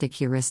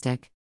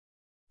heuristic.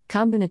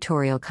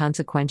 Combinatorial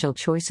consequential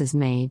choices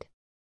made.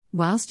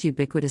 Whilst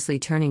ubiquitously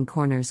turning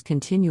corners,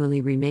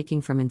 continually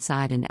remaking from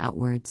inside and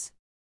outwards.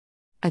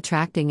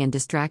 Attracting and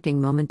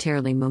distracting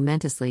momentarily,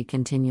 momentously,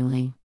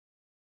 continually.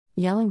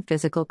 Yelling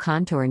physical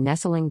contour,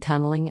 nestling,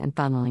 tunneling, and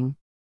funneling.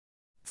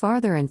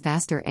 Farther and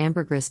faster,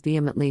 ambergris,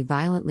 vehemently,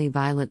 violently,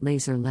 violet,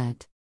 laser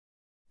lit.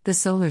 The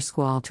solar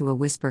squall to a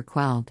whisper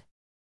quelled.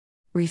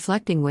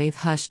 Reflecting wave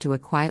hush to a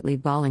quietly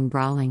bawling,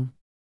 brawling.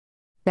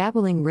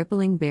 Babbling,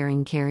 rippling,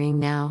 bearing, carrying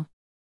now.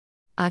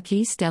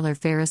 Aki stellar,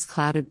 Ferris,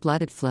 clouded,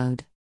 blooded,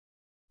 flowed.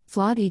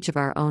 Flawed, each of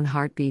our own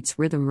heartbeats,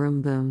 rhythm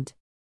room boomed.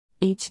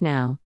 Each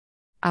now.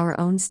 Our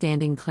own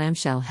standing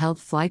clamshell held,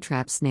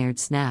 flytrap snared,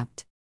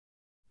 snapped.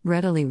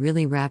 Readily,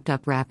 really wrapped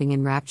up, wrapping,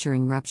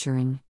 enrapturing,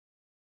 rupturing.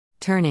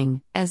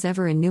 Turning, as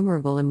ever,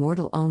 innumerable,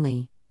 immortal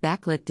only,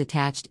 backlit,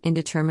 detached,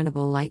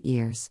 indeterminable light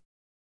years.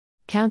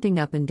 Counting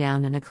up and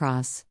down and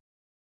across.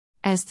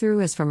 As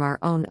through as from our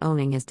own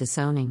owning as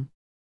disowning.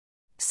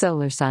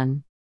 Solar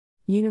sun.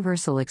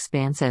 Universal,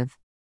 expansive.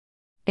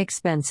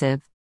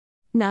 Expensive.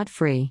 Not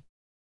free.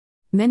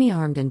 Many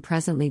armed and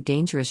presently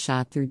dangerous,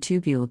 shot through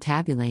tubule,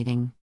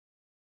 tabulating.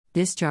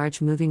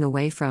 Discharge, moving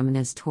away from and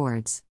as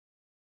towards.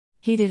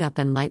 Heated up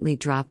and lightly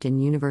dropped in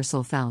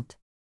universal felt.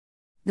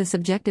 The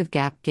subjective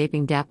gap,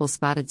 gaping, dapple,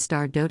 spotted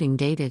star, doting,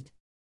 dated.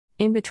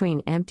 In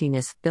between,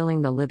 emptiness,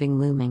 filling the living,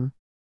 looming.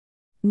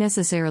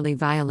 Necessarily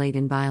violate,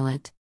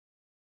 inviolate.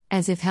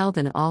 As if held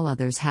in all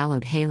others,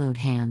 hallowed, haloed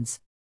hands.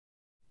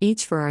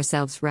 Each for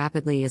ourselves,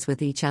 rapidly as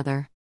with each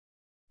other.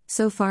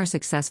 So far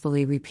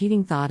successfully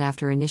repeating thought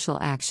after initial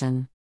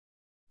action.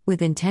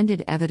 With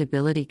intended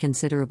evitability,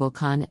 considerable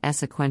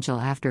consequential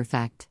after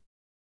effect.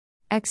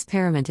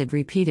 Experimented,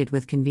 repeated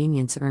with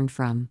convenience earned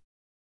from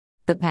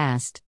the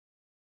past.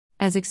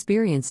 As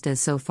experienced as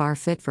so far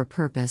fit for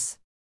purpose.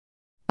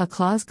 A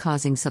clause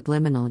causing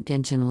subliminal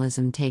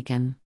intentionalism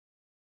taken.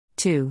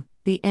 2.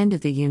 The end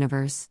of the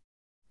universe.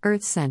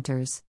 Earth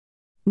centers.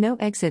 No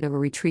exit or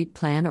retreat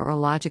plan or a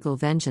logical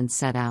vengeance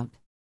set out.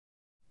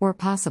 Or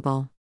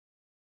possible.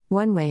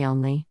 One way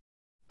only.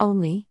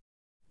 Only.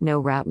 No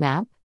route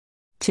map.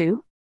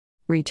 2.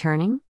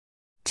 Returning.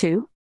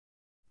 2.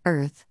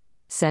 Earth.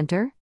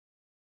 Center.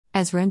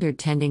 As rendered,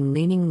 tending,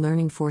 leaning,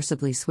 learning,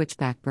 forcibly,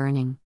 switchback,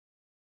 burning.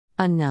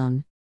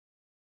 Unknown.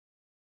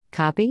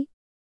 Copy.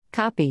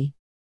 Copy.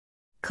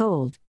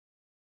 Cold.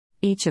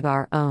 Each of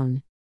our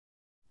own.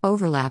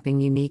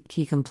 Overlapping, unique,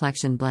 key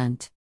complexion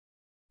blent.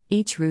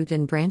 Each root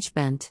and branch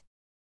bent.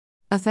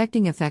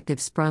 Affecting, effective,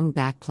 sprung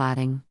back,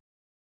 plotting.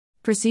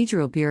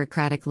 Procedural,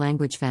 bureaucratic,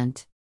 language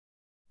vent.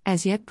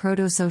 As yet,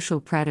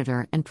 proto-social,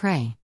 predator and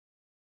prey.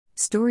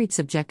 Storied,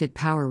 subjected,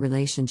 power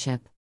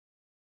relationship.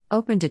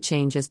 Open to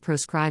change, as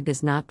proscribed,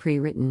 as not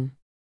pre-written.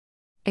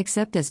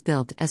 Except as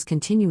built, as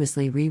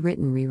continuously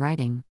rewritten,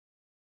 rewriting.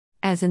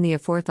 As in the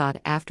aforethought,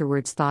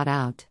 afterwards thought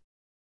out.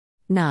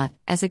 Not,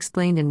 as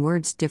explained in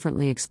words,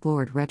 differently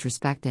explored,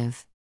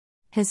 retrospective.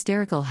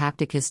 Hysterical,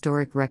 haptic,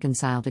 historic,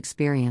 reconciled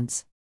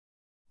experience.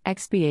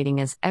 Expiating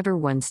as ever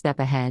one step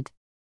ahead.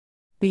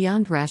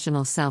 Beyond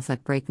rational self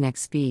at breakneck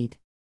speed.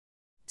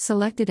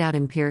 Selected out,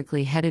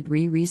 empirically headed,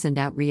 reasoned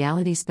out,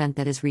 reality spent,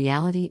 that is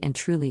reality and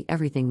truly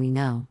everything we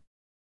know.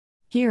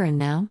 Here and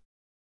now?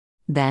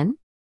 Then?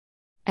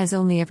 As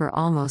only ever,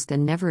 almost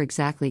and never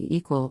exactly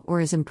equal, or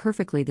as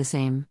imperfectly the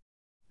same.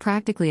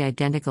 Practically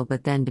identical,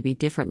 but then to be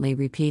differently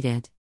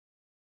repeated.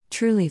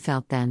 Truly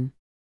felt then.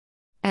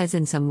 As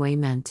in some way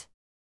meant.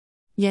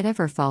 Yet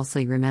ever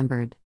falsely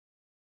remembered.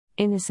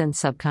 Innocent,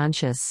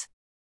 subconscious.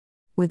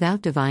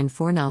 Without divine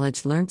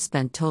foreknowledge, learnt,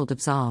 spent, told,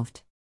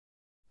 absolved.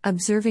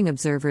 Observing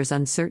observers,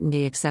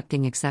 uncertainty,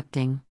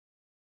 accepting.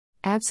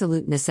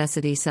 Absolute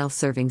necessity,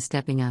 self-serving,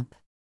 stepping up.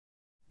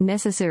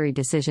 Necessary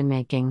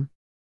decision-making.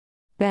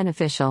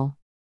 Beneficial.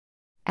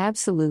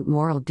 Absolute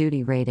moral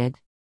duty, rated.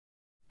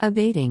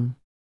 Abating.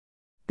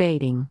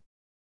 Baiting.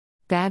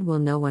 Bad will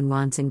no one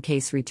wants in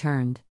case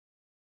returned.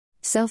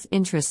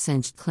 Self-interest,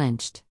 cinched,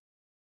 clinched.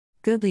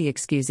 Goodly,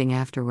 excusing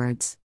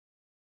afterwards.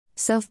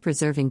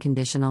 Self-preserving,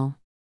 conditional.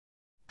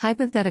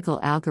 Hypothetical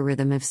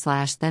algorithm if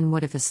slash then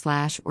what if a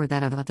slash or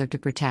that of other to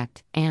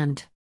protect,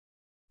 and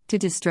to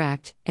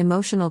distract,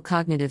 emotional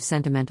cognitive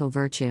sentimental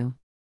virtue.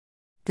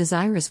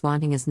 Desirous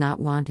wanting is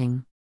not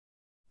wanting.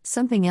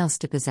 Something else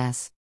to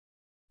possess.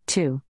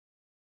 2.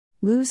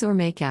 Lose or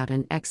make out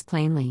an X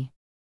plainly.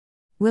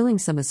 Willing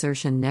some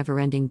assertion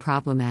never-ending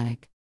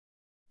problematic.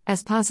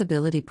 As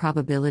possibility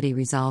probability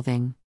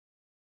resolving.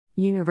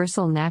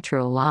 Universal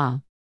natural law.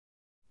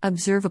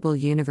 Observable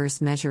universe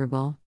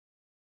measurable.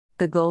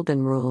 The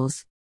golden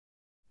rules.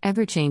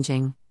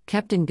 Ever-changing,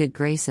 kept in good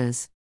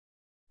graces.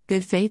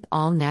 Good faith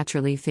all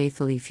naturally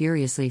faithfully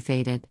furiously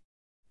fated.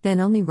 Then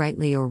only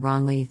rightly or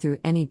wrongly through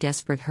any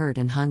desperate hurt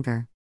and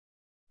hunger.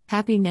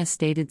 Happiness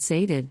stated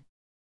sated.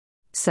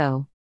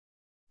 So.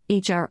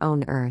 Each our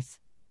own earth.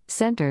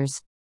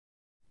 Centers.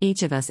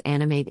 Each of us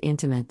animate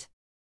intimate.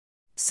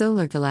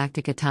 Solar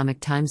galactic atomic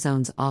time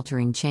zones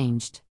altering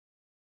changed.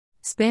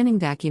 Spanning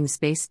vacuum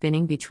space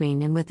spinning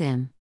between and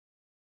within.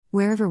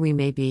 Wherever we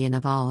may be and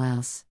of all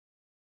else.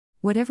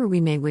 Whatever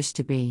we may wish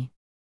to be.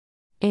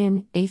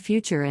 In a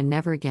future and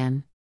never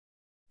again.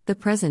 The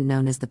present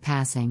known as the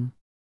passing.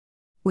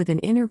 With an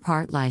inner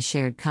part lies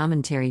shared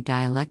commentary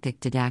dialectic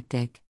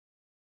didactic.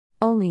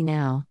 Only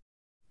now.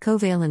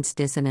 Covalence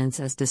dissonance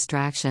as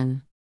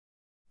distraction.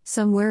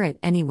 Somewhere at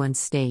any once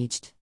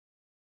staged.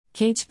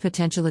 Caged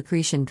potential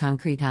accretion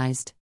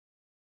concretized.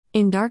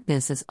 In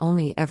darkness is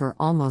only ever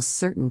almost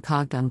certain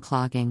cogged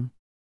unclogging.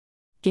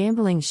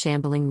 Gambling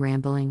shambling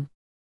rambling.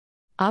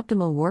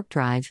 Optimal warp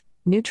drive,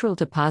 neutral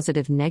to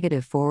positive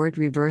negative forward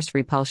reverse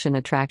repulsion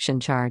attraction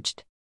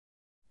charged.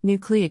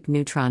 Nucleic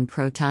neutron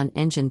proton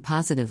engine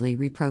positively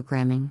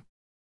reprogramming.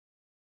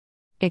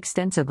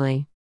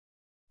 Extensively.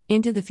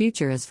 Into the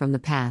future as from the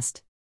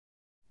past.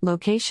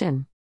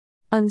 Location.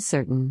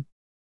 Uncertain.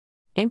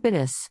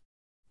 Impetus.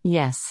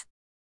 Yes.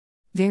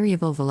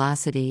 Variable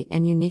velocity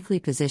and uniquely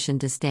positioned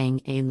to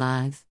staying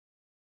alive.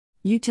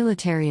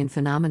 Utilitarian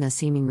phenomena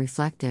seeming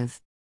reflective.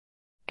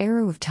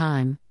 Arrow of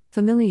time,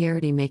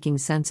 familiarity making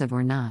sense of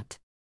or not.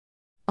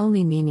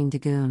 Only meaning to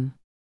goon.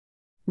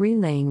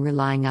 Relaying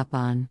relying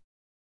upon.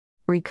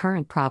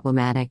 Recurrent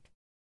problematic.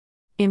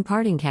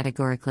 Imparting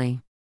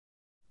categorically.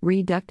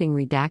 Reducting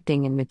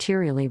redacting and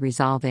materially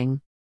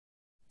resolving.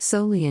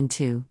 Solely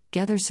into,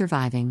 together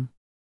surviving.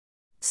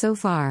 So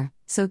far,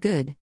 so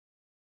good.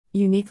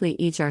 Uniquely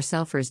each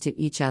ourselfers to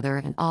each other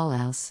and all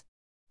else.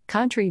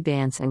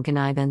 Contrivance and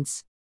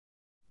connivance.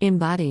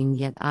 Embodying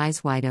yet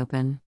eyes wide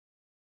open.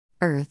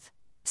 Earth,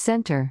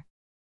 center.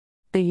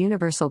 The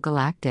universal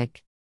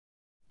galactic.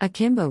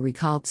 Akimbo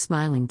recalled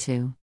smiling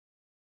to.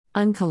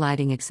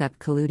 Uncolliding except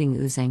colluding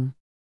oozing.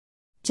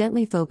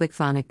 Gently phobic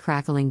phonic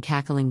crackling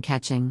cackling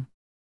catching.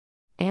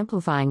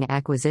 Amplifying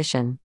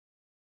acquisition.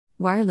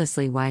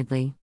 Wirelessly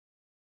widely.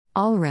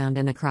 All around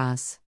and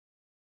across.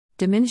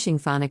 Diminishing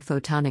phonic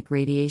photonic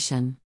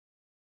radiation.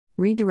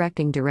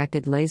 Redirecting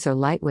directed laser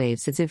light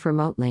waves as if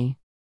remotely.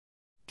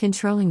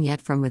 Controlling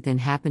yet from within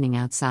happening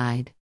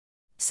outside.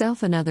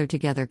 Self and other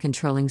together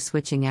controlling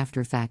switching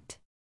after effect.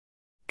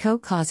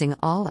 Co-causing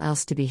all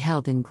else to be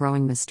held in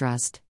growing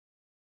mistrust.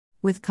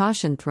 With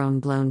caution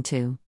thrown blown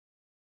to.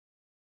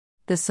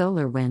 The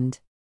solar wind.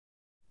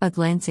 A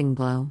glancing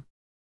blow.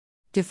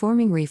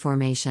 Deforming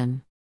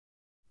reformation.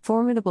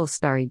 Formidable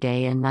starry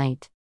day and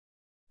night.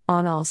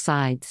 On all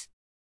sides.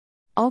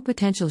 All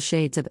potential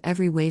shades of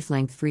every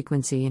wavelength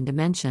frequency and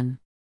dimension.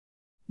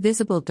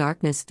 Visible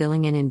darkness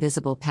filling in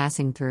invisible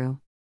passing through.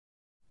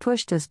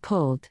 Pushed as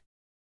pulled.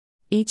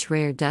 Each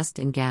rare dust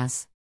and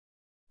gas.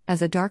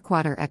 As a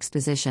darkwater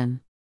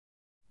exposition.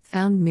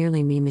 Found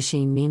merely me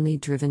machine meanly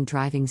driven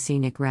driving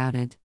scenic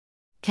routed.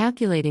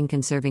 Calculating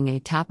conserving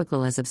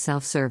atopical as of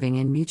self-serving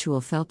and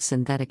mutual felt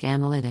synthetic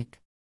analytic.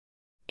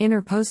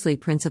 Interposely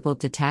principled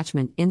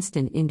detachment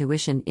instant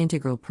intuition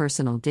integral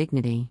personal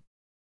dignity.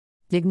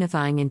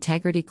 Dignifying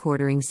integrity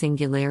quartering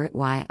singularity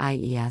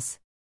YIES.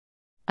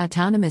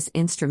 Autonomous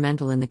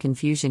instrumental in the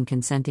confusion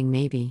consenting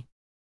maybe.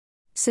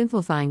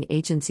 Simplifying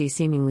agency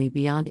seemingly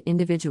beyond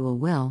individual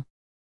will.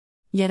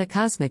 Yet a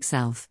cosmic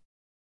self.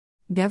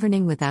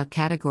 Governing without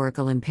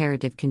categorical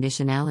imperative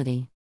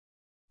conditionality.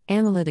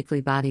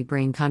 Analytically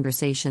body-brain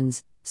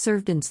conversations,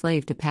 served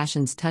enslaved to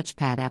passion's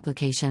touchpad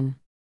application.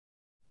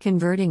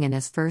 Converting and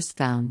as first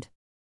found.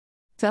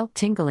 Felt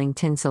tingling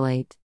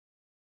tinsellate.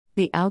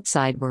 The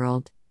outside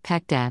world,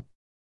 pecked at.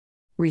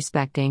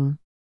 Respecting.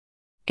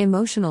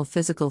 Emotional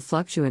physical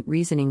fluctuant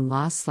reasoning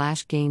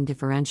loss/gain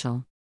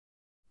differential.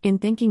 In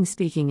thinking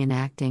speaking and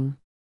acting.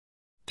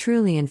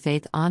 Truly in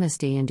faith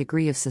honesty and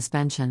degree of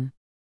suspension.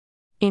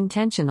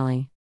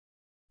 Intentionally.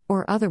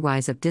 Or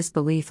otherwise of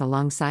disbelief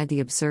alongside the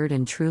absurd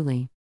and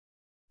truly.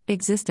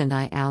 Existent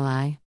I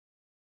ally.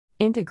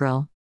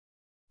 Integral.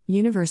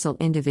 Universal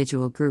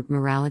individual group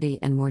morality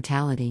and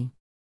mortality.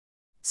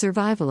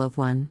 Survival of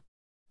one.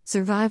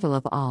 Survival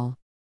of all.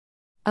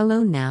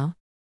 Alone now.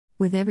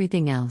 With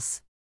everything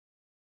else.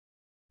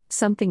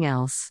 Something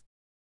else.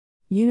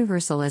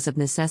 Universal as of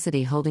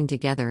necessity holding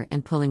together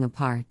and pulling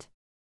apart.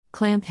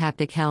 Clamped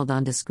haptic held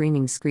onto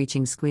screaming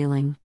screeching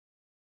squealing.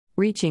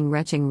 Reaching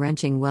retching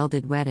wrenching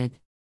welded wedded.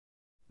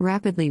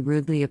 Rapidly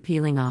rudely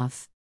appealing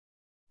off.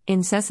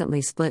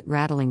 Incessantly split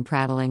rattling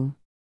prattling.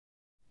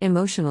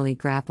 Emotionally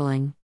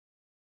grappling.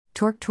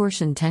 Torque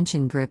torsion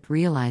tension grip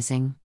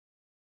realizing.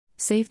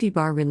 Safety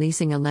bar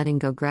releasing a letting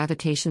go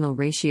gravitational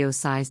ratio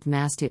sized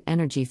mass to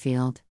energy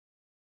field.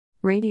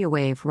 Radio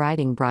wave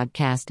riding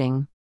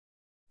broadcasting.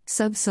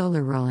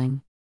 Subsolar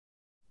rolling.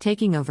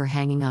 Taking over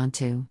hanging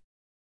onto.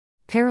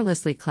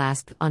 Perilously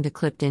clasped onto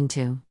clipped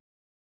into.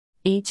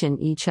 Each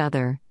and each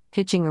other,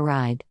 hitching a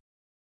ride.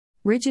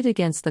 Rigid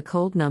against the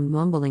cold numb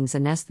mumblings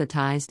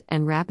anesthetized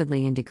and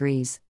rapidly in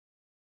degrees.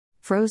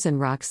 Frozen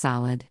rock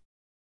solid.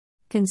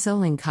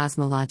 Consoling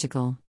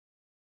cosmological.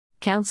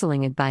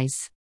 Counseling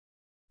advice.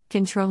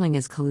 Controlling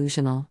is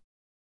collusional.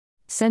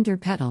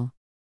 Centripetal.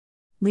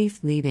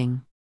 Leaf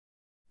leaving.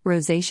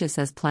 Rosaceous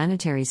as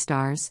planetary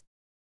stars.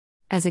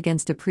 As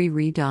against a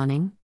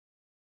pre-redawning.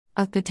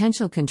 Of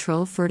potential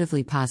control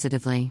furtively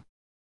positively.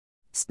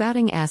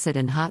 Spouting acid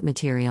and hot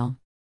material.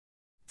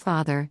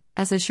 Father,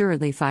 as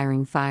assuredly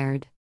firing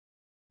fired.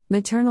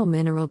 Maternal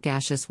mineral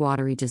gaseous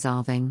watery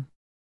dissolving.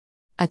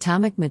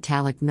 Atomic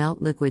metallic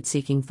melt liquid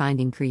seeking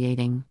finding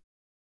creating.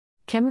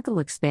 Chemical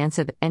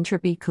expansive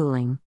entropy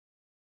cooling.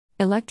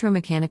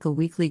 Electromechanical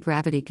weakly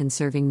gravity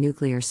conserving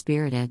nuclear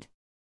spirited.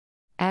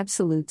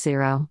 Absolute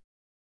zero.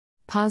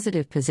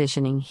 Positive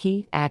positioning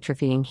heat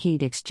atrophying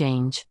heat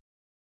exchange.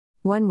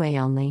 One way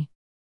only.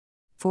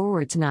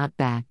 Forwards not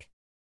back.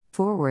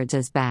 Forwards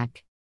as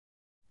back.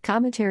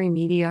 Cometary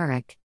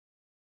meteoric.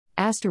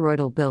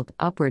 Asteroidal built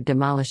upward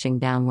demolishing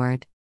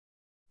downward.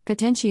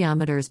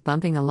 Potentiometers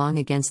bumping along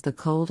against the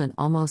cold and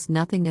almost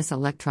nothingness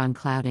electron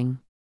clouding.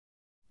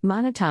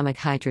 Monatomic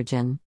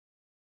hydrogen.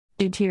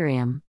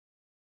 Deuterium.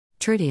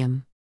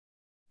 Tritium.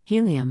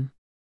 Helium.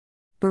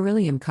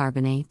 Beryllium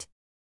carbonate.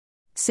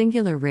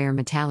 Singular rare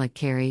metallic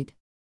carried.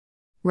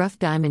 Rough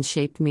diamond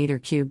shaped meter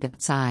cubed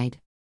outside.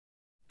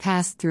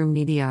 Passed through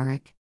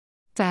meteoric.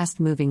 Fast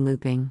moving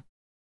looping.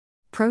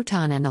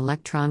 Proton and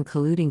electron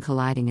colluding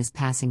colliding is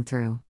passing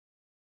through.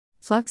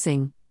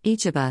 Fluxing,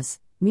 each of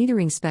us,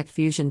 metering spec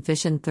fusion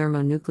fission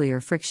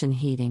thermonuclear friction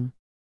heating.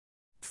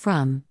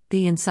 From,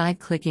 the inside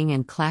clicking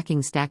and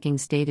clacking stacking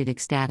stated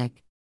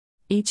ecstatic.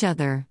 Each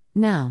other,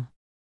 now.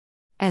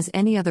 As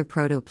any other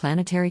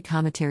proto-planetary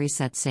cometary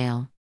set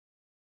sail.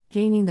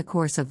 Gaining the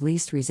course of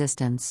least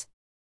resistance.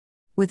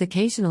 With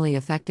occasionally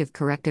effective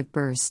corrective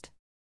burst.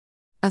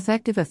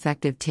 Effective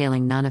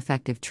tailing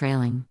non-effective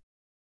trailing.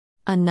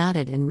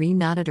 Unknotted and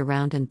re-knotted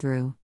around and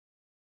through.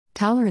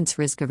 Tolerance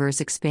risk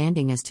averse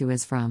expanding as to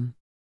as from.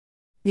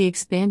 The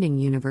expanding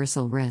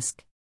universal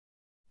risk.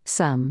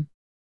 Some.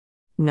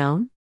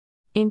 Known?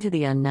 Into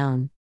the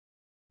unknown.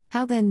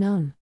 How then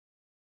known?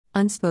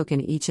 Unspoken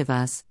each of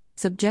us,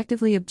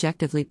 subjectively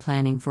objectively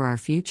planning for our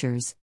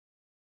futures.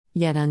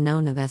 Yet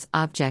unknown of as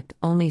object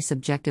only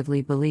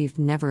subjectively believed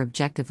never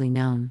objectively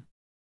known.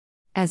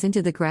 As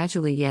into the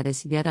gradually yet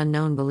as yet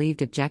unknown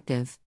believed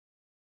objective.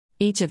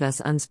 Each of us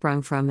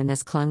unsprung from and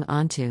as clung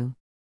onto.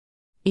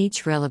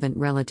 Each relevant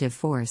relative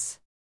force.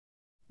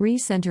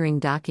 Recentering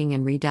docking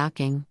and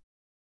redocking.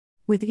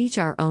 With each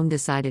our own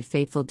decided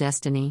fateful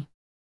destiny.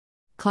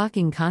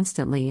 Clocking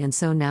constantly and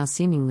so now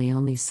seemingly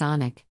only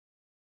sonic.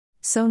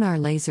 Sonar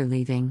laser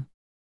leaving.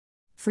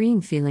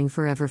 Freeing feeling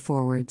forever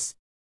forwards.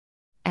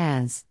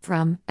 As,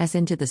 from, as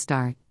into the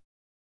start.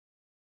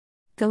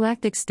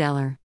 Galactic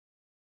stellar.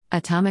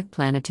 Atomic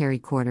planetary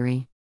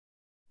quartery.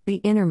 The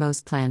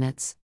innermost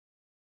planets.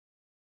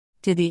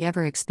 To the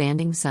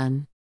ever-expanding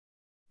sun.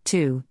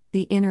 2.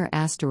 The inner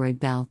asteroid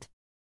belt.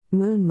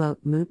 Moon moat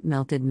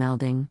melted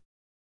melding.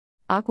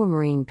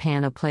 Aquamarine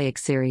panopleic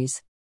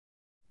series.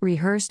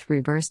 Rehearsed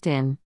reversed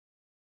in.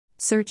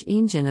 Search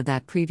engine of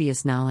that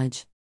previous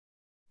knowledge.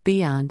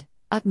 Beyond,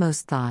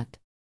 utmost thought.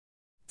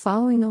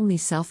 Following only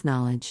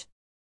self-knowledge.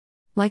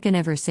 Like an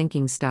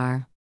ever-sinking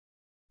star.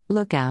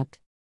 Look out.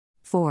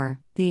 4.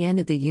 The end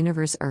of the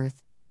universe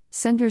Earth.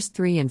 Centers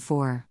 3 and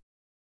 4.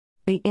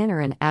 The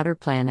inner and outer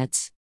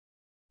planets.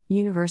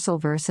 Universal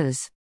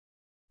verses.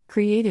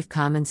 Creative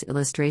Commons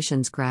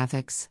Illustrations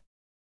Graphics.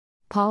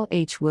 Paul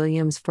H.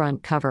 Williams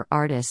front cover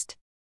artist.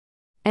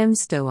 M.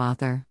 Stowe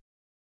author.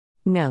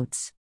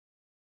 Notes.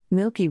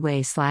 Milky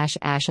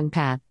Way/Ashen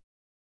Path.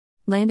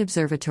 Land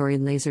Observatory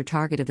laser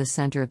target of the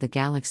center of the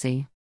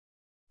galaxy.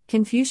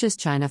 Confucius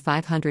China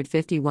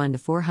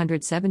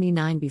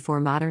 551-479 before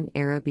modern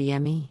era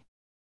BME.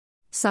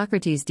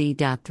 Socrates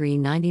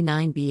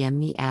D.399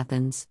 BME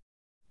Athens.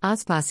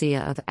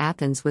 Aspasia of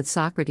Athens with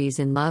Socrates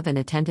in love and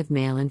attentive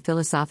male in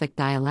philosophic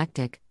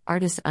dialectic,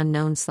 artists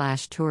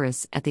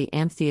unknown/tourists at the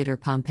Amphitheater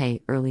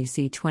Pompeii early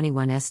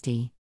C21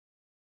 ST.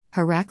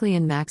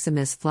 Heraclean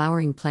Maximus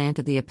flowering plant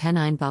of the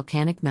Apennine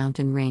volcanic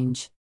mountain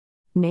range.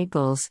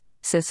 Naples,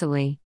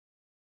 Sicily.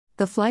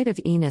 The flight of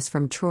Aeneas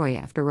from Troy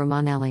after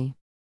Romanelli.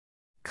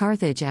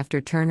 Carthage after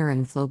Turner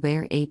and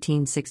Flaubert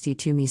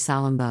 1862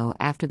 Misalambo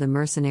after the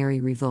mercenary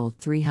revolt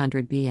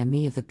 300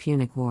 BME of the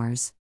Punic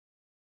Wars.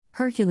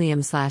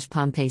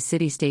 Herculeum/Pompeii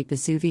city-state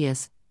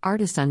Vesuvius,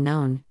 artist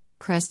unknown,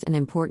 crest and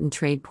important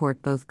trade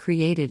port both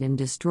created and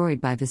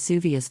destroyed by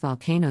Vesuvius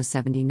volcano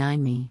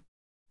 79 Mi.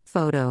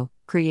 Photo,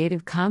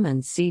 Creative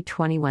Commons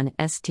C21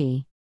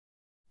 ST.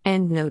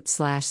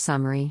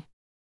 Endnote/summary.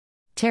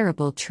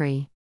 Terrible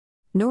tree.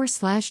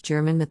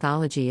 Norse/German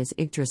mythology is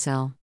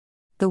Yggdrasil.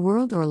 The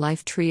world or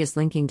life tree is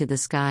linking to the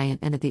sky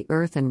and at the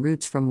earth and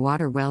roots from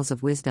water wells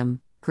of wisdom,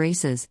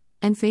 graces,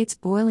 and fate's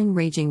boiling,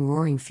 raging,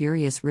 roaring,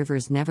 furious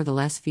rivers,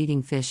 nevertheless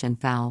feeding fish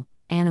and fowl,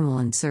 animal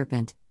and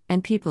serpent,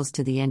 and peoples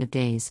to the end of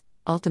days,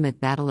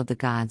 ultimate battle of the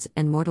gods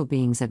and mortal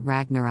beings at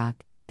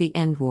Ragnarok, the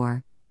end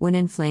war, when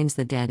in flames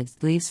the dead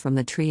its leaves from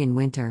the tree in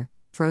winter,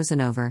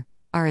 frozen over,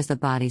 are as the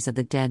bodies of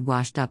the dead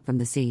washed up from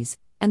the seas,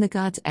 and the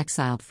gods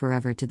exiled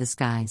forever to the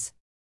skies.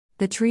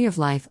 The tree of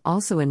life,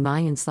 also in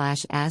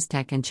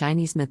Mayan/Aztec and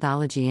Chinese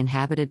mythology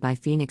inhabited by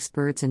phoenix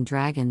birds and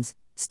dragons,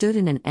 stood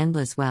in an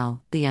endless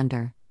well, the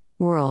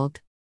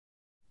underworld.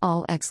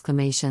 All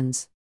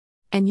exclamations.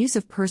 And use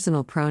of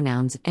personal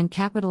pronouns and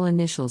capital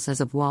initials as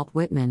of Walt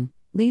Whitman,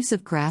 Leaves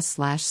of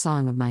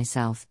Grass/Song of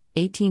Myself,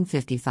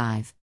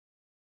 1855.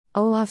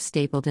 Olaf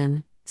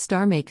Stapledon,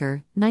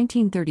 Starmaker,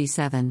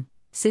 1937,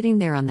 sitting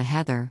there on the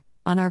heather,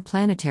 on our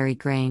planetary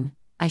grain,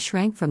 I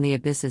shrank from the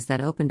abysses that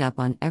opened up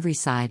on every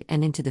side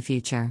and into the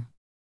future.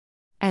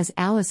 As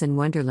Alice in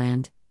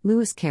Wonderland,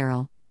 Lewis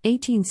Carroll,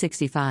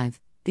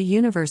 1865, the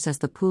universe as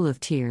the pool of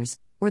tears,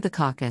 or the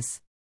Caucasus.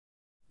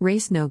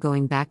 Race no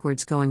going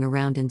backwards, going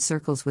around in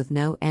circles with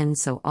no end,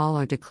 so all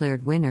are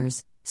declared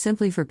winners,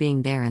 simply for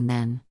being there and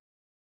then.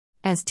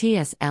 As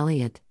T.S.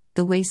 Eliot,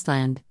 The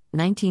Wasteland,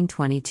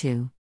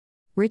 1922.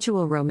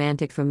 Ritual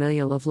romantic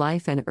familial of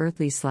life and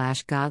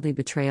earthly/godly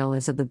betrayal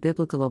as of the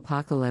biblical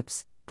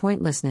apocalypse,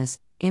 pointlessness,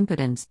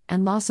 impotence,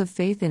 and loss of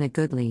faith in a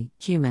goodly,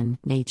 human,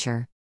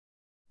 nature.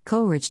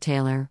 Coleridge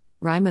Taylor,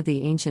 Rime of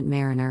the Ancient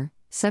Mariner,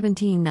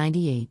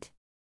 1798.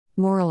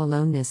 Moral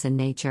aloneness in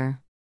nature.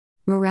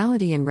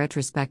 Morality and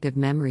retrospective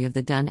memory of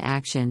the done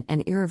action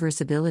and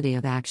irreversibility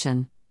of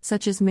action,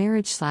 such as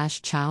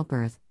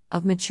marriage/childbirth,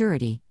 of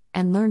maturity,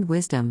 and learned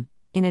wisdom,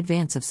 in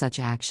advance of such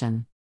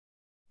action.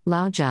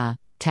 Lao Jia,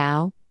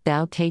 Tao,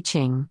 Tao Te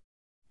Ching.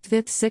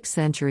 5th-6th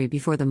century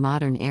before the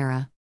modern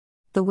era.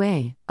 The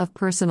way, of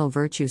personal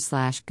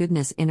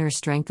virtue/goodness, inner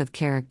strength of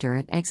character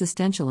and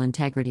existential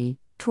integrity,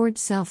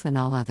 towards self and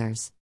all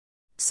others.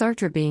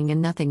 Sartre, Being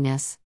and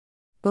Nothingness.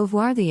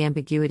 Beauvoir, The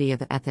Ambiguity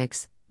of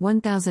Ethics,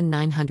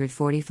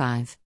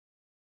 1945.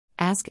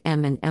 Ask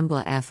M and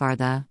Embla F are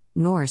the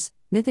Norse,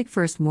 mythic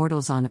first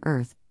mortals on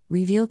earth,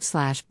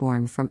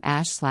 revealed/born from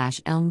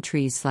ash/elm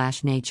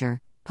trees/nature,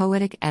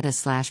 poetic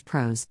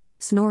Edda/prose,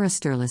 Snorre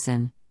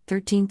Sturluson,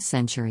 13th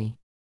century.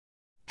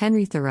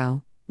 Henry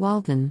Thoreau,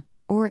 Walden,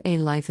 or A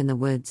Life in the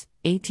Woods,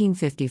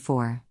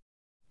 1854.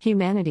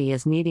 Humanity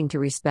is needing to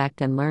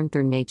respect and learn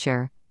through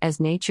nature,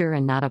 as nature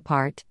and not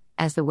apart,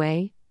 as the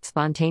way,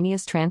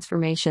 spontaneous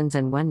transformations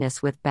and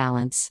oneness with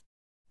balance.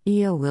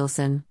 E.O.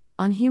 Wilson,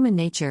 On Human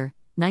Nature,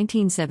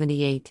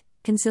 1978,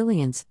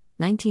 Consilience,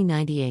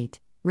 1998,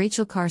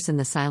 Rachel Carson,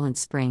 The Silent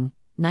Spring,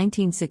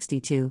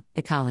 1962,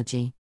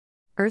 Ecology.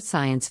 Earth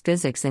Science,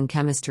 Physics and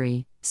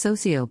Chemistry,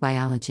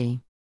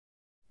 Sociobiology.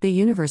 The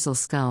Universal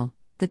Skull,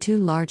 the two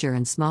larger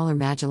and smaller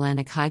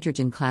Magellanic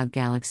Hydrogen Cloud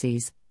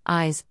galaxies,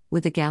 eyes,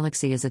 with the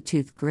galaxy as a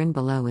toothed grin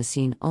below is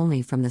seen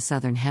only from the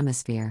southern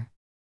hemisphere.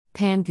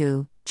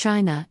 Pangu,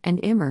 China, and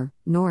Ymir,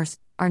 Norse,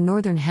 are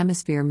northern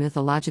hemisphere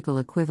mythological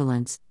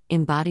equivalents,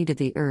 embodied of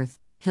the earth,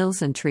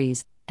 hills and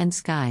trees, and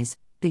skies,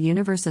 the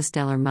universe a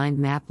stellar mind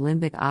map,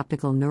 limbic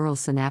optical neural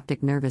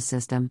synaptic nervous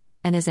system,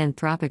 and is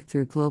anthropic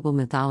through global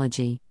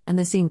mythology, and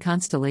the seen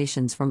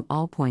constellations from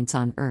all points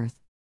on earth.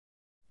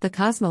 The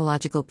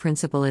cosmological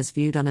principle is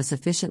viewed on a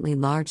sufficiently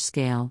large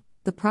scale,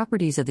 the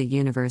properties of the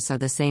universe are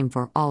the same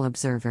for all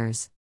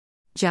observers.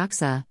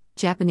 JAXA,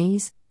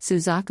 Japanese,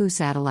 Suzaku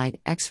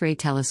Satellite X-ray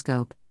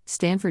Telescope,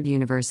 Stanford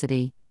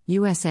University,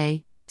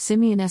 USA,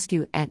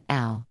 Simeonescu et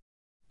al.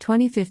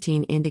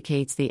 2015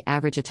 indicates the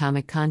average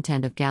atomic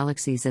content of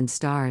galaxies and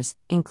stars,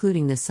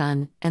 including the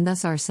Sun, and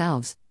thus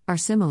ourselves, are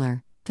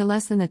similar, to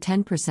less than a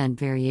 10%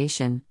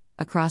 variation,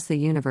 across the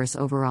universe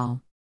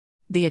overall.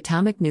 The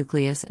atomic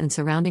nucleus and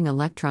surrounding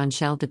electron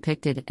shell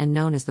depicted and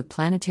known as the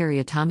planetary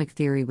atomic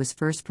theory was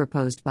first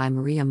proposed by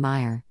Maria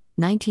Mayer,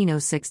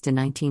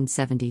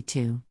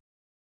 1906–1972.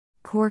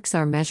 Quarks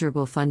are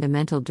measurable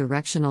fundamental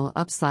directional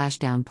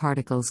up/down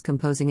particles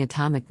composing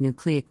atomic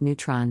nucleic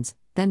neutrons,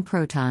 then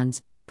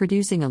protons,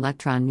 producing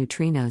electron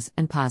neutrinos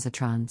and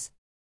positrons.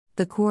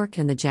 The quark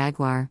and the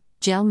jaguar,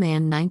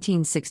 Gell-Mann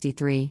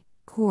 1963,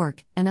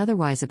 quark, an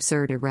otherwise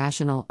absurd,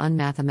 irrational,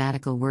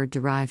 unmathematical word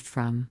derived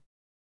from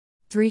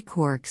 3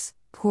 quarks,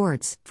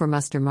 quartz, for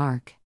muster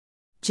mark.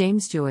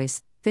 James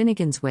Joyce,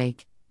 Finnegan's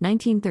Wake,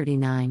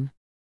 1939.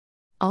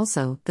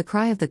 Also, The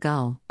Cry of the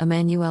Gull,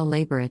 Emmanuelle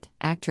Labourette,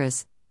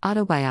 actress,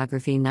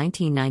 autobiography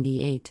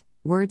 1998,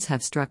 words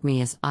have struck me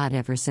as odd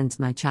ever since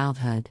my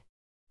childhood.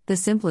 The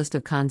simplest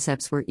of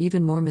concepts were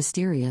even more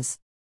mysterious.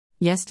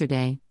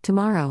 Yesterday,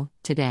 tomorrow,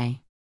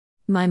 today.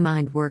 My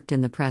mind worked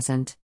in the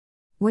present.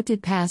 What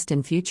did past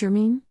and future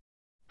mean?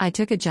 I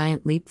took a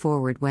giant leap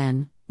forward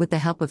when, with the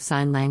help of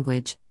sign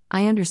language,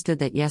 I understood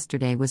that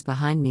yesterday was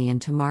behind me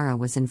and tomorrow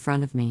was in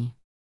front of me.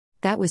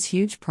 That was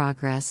huge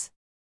progress.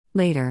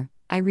 Later,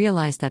 I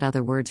realized that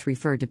other words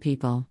referred to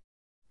people.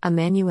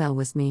 Emmanuel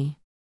was me.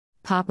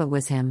 Papa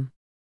was him.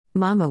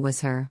 Mama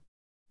was her.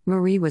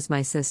 Marie was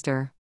my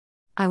sister.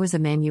 I was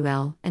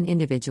Emmanuel, an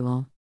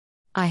individual.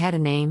 I had a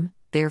name,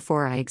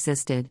 therefore I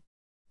existed.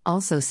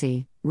 Also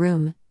see,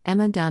 Room,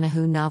 Emma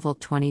Donoghue novel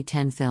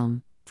 2010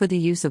 film, for the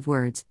use of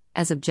words,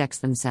 as objects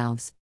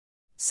themselves.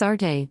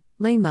 Sartre,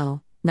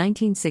 Les-Mots,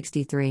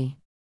 1963.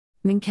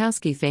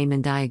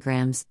 Minkowski-Feynman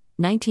diagrams,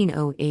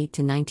 1908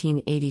 to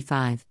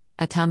 1985.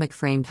 Atomic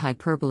framed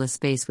hyperbola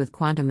space with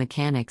quantum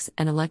mechanics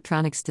and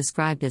electronics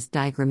described as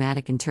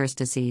diagrammatic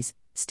interstices,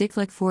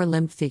 stick-like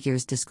four-limbed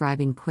figures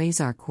describing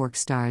quasar quark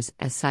stars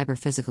as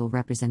cyberphysical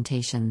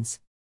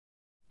representations.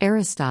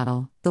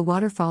 Aristotle, The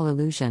Waterfall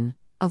Illusion,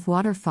 of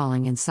water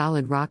falling and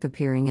solid rock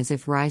appearing as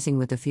if rising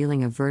with a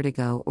feeling of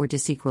vertigo or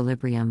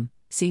disequilibrium,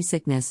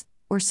 seasickness,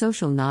 or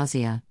social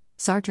nausea,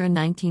 Sartre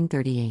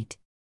 1938.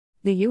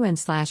 The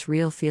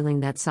UN/real feeling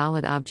that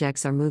solid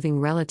objects are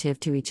moving relative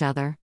to each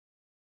other.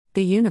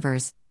 The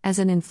universe, as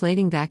an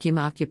inflating vacuum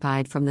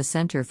occupied from the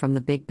center from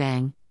the Big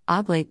Bang,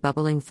 oblate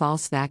bubbling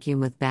false vacuum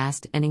with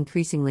vast and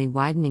increasingly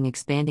widening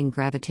expanding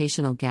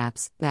gravitational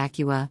gaps,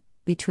 vacua,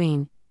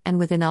 between, and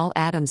within all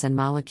atoms and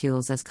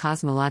molecules as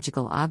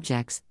cosmological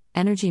objects,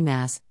 energy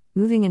mass,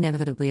 moving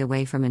inevitably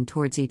away from and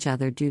towards each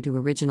other due to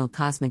original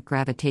cosmic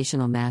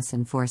gravitational mass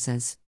and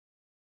forces.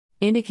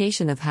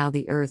 Indication of how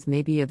the Earth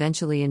may be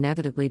eventually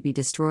inevitably be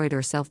destroyed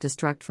or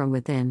self-destruct from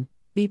within,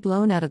 be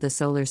blown out of the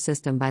solar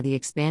system by the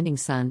expanding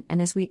sun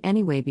and as we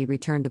anyway be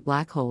returned to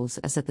black holes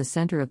as at the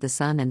center of the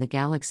sun and the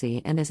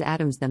galaxy and as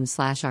atoms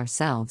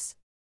them/ourselves.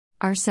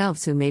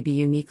 Ourselves who may be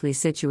uniquely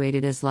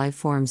situated as life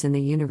forms in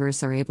the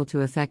universe are able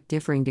to affect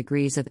differing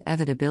degrees of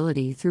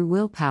evitability through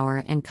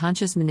willpower and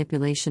conscious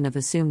manipulation of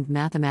assumed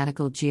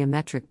mathematical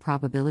geometric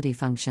probability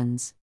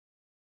functions.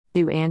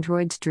 Do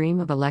androids dream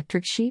of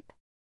electric sheep?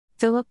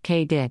 Philip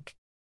K. Dick.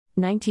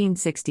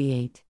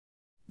 1968.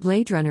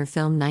 Blade Runner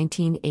film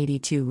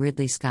 1982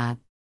 Ridley Scott.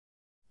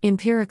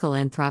 Empirical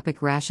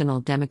anthropic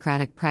rational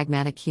democratic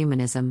pragmatic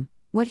humanism.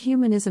 What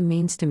humanism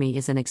means to me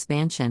is an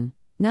expansion,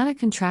 not a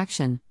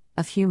contraction,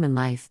 of human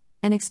life,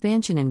 an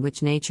expansion in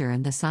which nature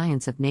and the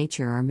science of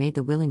nature are made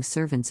the willing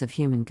servants of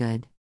human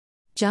good.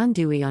 John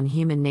Dewey on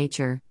Human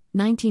Nature,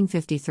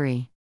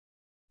 1953.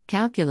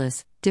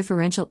 Calculus,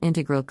 differential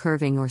integral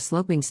curving or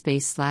sloping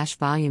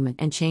space/volume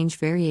and change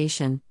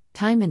variation,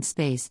 time and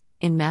space,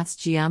 in maths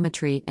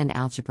geometry and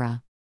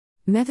algebra.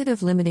 Method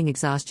of limiting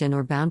exhaustion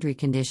or boundary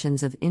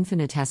conditions of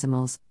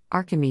infinitesimals,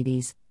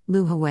 Archimedes,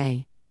 Liu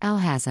Hui,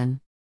 Alhazen.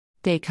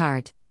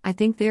 Descartes, I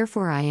think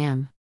therefore I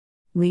am.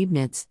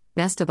 Leibniz,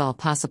 best of all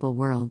possible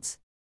worlds.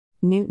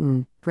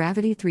 Newton,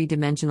 gravity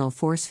three-dimensional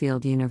force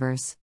field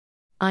universe.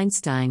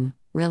 Einstein,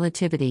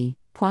 relativity,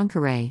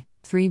 Poincaré,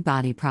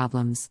 three-body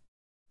problems.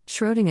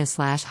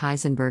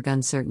 Schrödinger/Heisenberg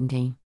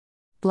uncertainty.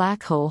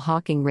 Black hole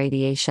Hawking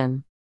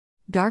radiation.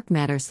 Dark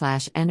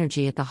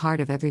matter/energy at the heart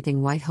of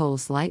everything white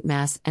holes light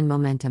mass and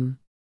momentum.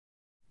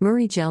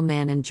 Murray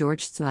Gell-Mann and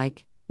George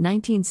Zweig,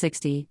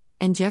 1960,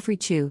 and Jeffrey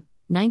Chew,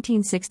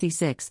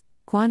 1966,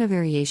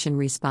 Quantivariation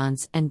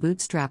Response and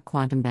Bootstrap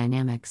Quantum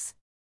Dynamics.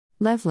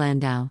 Lev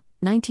Landau,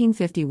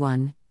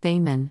 1951,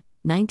 Feynman,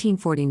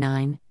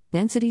 1949,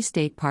 Density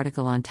State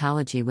Particle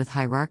Ontology with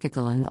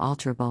Hierarchical and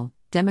Alterable,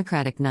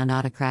 Democratic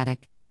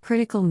Non-Autocratic,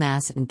 Critical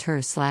Mass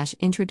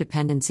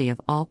Inter/Intradependency of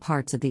all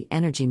parts of the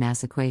energy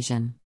mass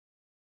equation.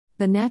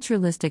 The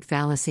Naturalistic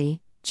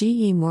Fallacy,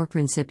 G. E. Moore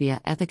Principia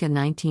Ethica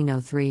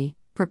 1903,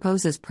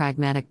 proposes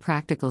pragmatic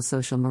practical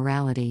social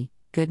morality,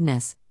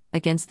 goodness,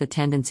 against the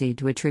tendency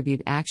to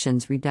attribute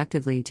actions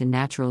reductively to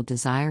natural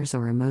desires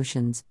or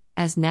emotions,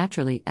 as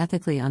naturally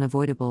ethically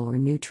unavoidable or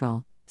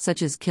neutral,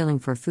 such as killing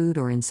for food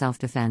or in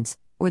self-defense,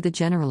 or the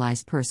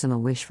generalized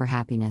personal wish for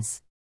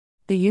happiness.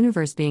 The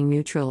universe being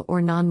neutral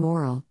or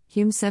non-moral,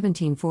 Hume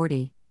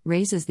 1740,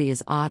 raises the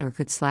is ought or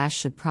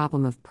could/should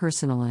problem of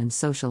personal and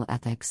social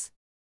ethics.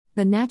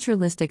 The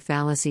naturalistic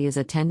fallacy is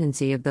a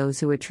tendency of those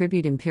who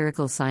attribute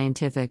empirical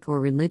scientific or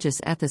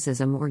religious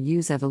ethicism or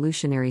use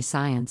evolutionary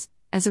science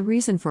as a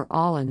reason for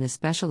all and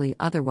especially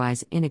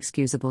otherwise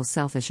inexcusable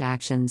selfish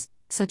actions,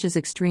 such as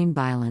extreme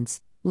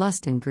violence,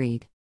 lust and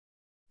greed.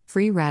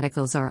 Free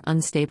radicals are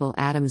unstable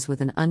atoms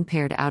with an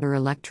unpaired outer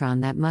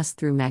electron that must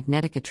through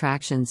magnetic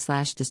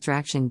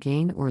attraction/distraction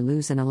gain or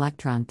lose an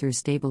electron through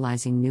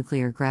stabilizing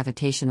nuclear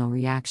gravitational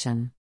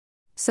reaction.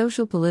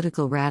 Social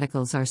political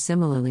radicals are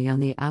similarly on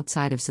the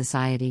outside of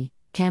society.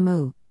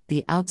 Camus,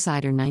 The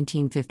Outsider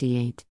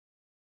 1958.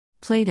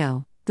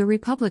 Plato, The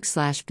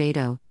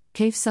Republic/Phaedo,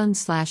 Cave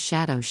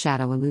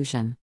Sun/Shadow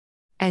Illusion.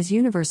 As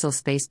universal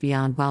space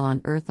beyond while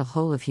on Earth the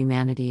whole of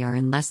humanity are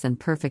in less than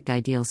perfect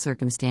ideal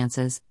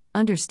circumstances,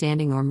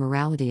 understanding or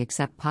morality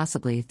except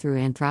possibly through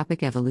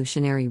anthropic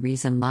evolutionary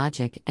reason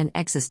logic and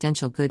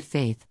existential good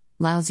faith,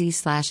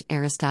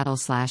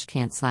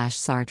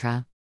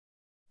 Laozi/Aristotle/Kant/Sartre.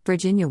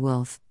 Virginia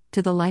Woolf,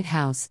 To the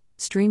Lighthouse,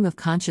 Stream of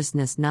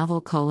Consciousness novel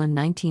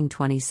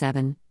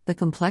 1927, The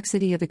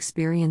Complexity of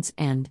Experience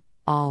and,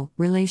 all,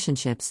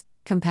 Relationships,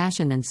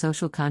 Compassion and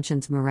Social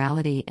Conscience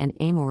Morality and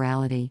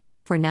Amorality,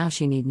 for now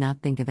she need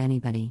not think of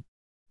anybody.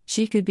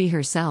 She could be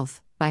herself,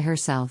 by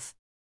herself.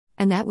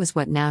 And that was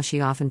what now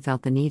she often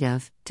felt the need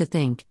of, to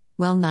think,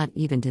 well, not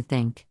even to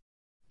think.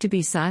 To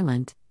be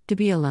silent, to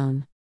be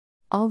alone.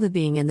 All the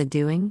being and the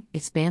doing,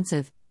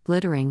 expansive,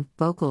 glittering,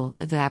 vocal,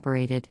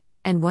 evaporated,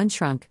 and one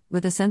shrunk,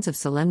 with a sense of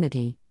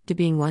solemnity, to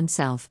being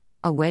oneself,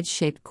 a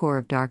wedge-shaped core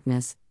of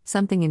darkness,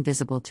 something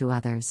invisible to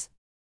others.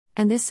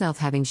 And this self,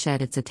 having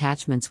shed its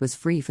attachments, was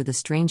free for the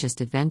strangest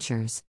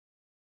adventures.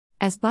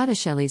 As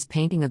Botticelli's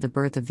painting of the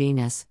birth of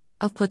Venus,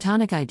 of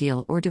Platonic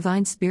ideal or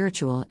divine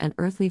spiritual and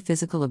earthly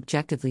physical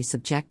objectively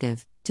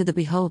subjective, to the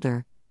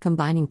beholder,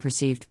 combining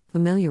perceived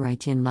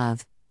familiarity in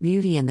love,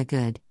 beauty and the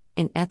good,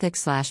 in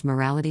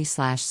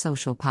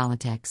ethics/morality/social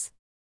politics.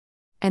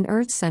 An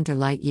Earth's center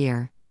light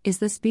year is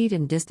the speed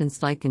and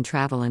distance light can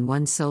travel in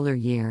one solar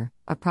year,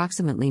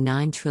 approximately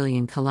 9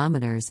 trillion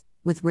kilometers,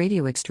 with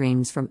radio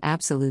extremes from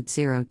absolute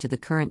zero to the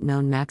current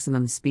known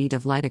maximum speed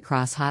of light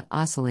across hot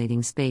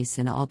oscillating space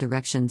in all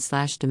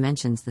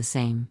directions/dimensions the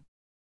same.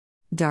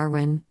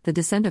 Darwin, The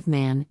Descent of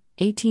Man,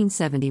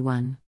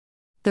 1871.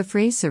 The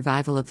phrase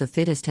survival of the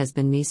fittest has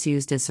been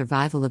misused as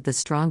survival of the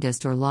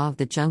strongest or law of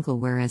the jungle,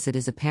 whereas it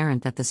is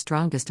apparent that the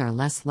strongest are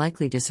less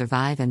likely to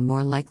survive and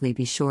more likely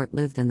be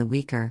short-lived than the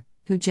weaker,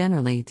 who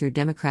generally, through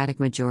democratic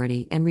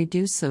majority and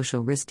reduced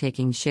social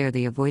risk-taking, share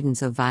the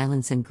avoidance of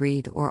violence and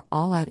greed or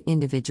all-out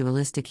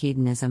individualistic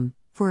hedonism,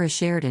 for a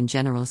shared and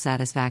general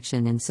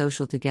satisfaction in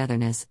social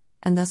togetherness,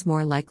 and thus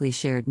more likely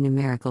shared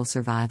numerical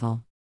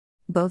survival.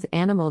 Both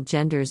animal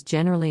genders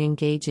generally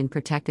engage in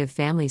protective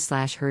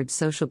family/herd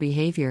social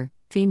behavior,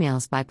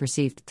 females by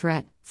perceived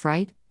threat,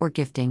 fright, or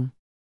gifting.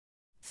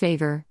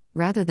 Favor,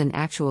 rather than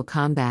actual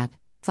combat,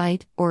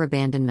 fight, or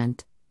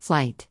abandonment,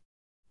 flight.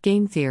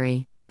 Game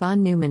theory,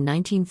 von Neumann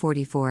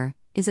 1944,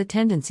 is a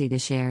tendency to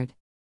shared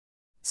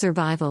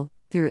survival,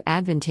 through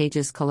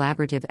advantageous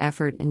collaborative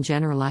effort and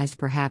generalized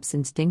perhaps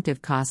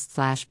instinctive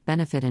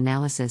cost/benefit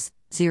analysis,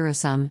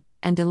 zero-sum,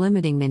 and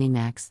delimiting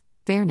minimax,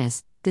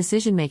 fairness,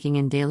 decision-making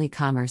in daily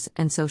commerce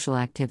and social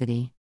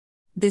activity.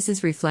 This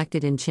is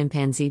reflected in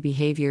chimpanzee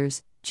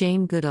behaviors,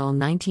 Jane Goodall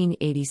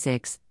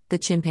 1986, The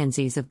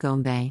Chimpanzees of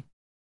Gombe.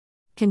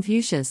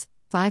 Confucius,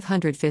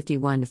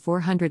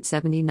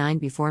 551-479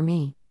 before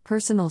me,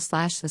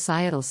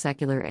 personal/societal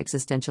secular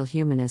existential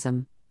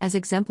humanism, as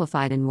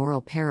exemplified in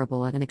moral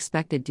parable and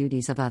expected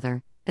duties of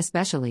other,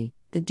 especially,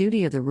 the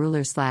duty of the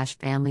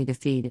ruler/family to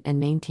feed and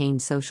maintain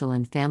social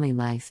and family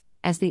life,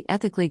 as the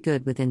ethically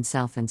good within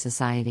self and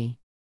society.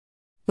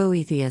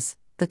 Boethius,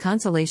 The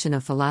Consolation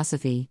of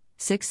Philosophy,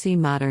 6th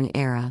Modern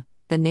Era,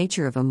 the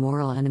nature of a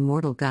moral and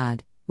immortal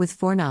God, with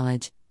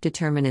foreknowledge,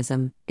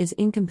 determinism, is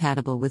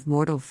incompatible with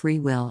mortal free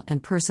will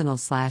and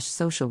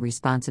personal/social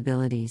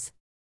responsibilities.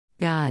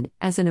 God,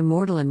 as an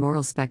immortal and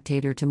moral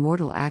spectator to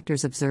mortal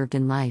actors observed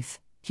in life,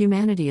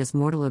 humanity as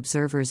mortal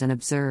observers and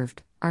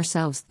observed,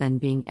 ourselves then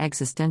being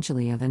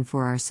existentially of and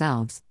for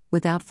ourselves,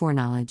 without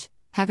foreknowledge,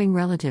 having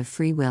relative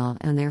free will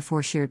and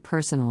therefore shared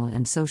personal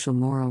and social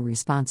moral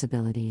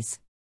responsibilities.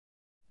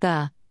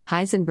 The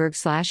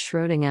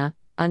Heisenberg/Schrödinger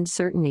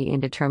uncertainty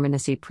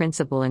indeterminacy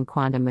principle in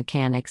quantum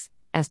mechanics,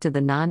 as to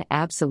the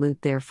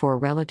non-absolute therefore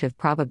relative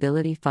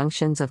probability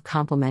functions of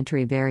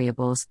complementary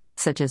variables,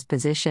 such as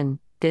position,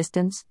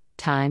 distance,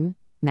 time,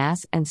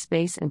 mass and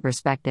space and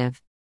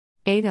perspective.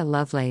 Ada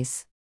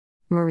Lovelace.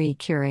 Marie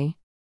Curie.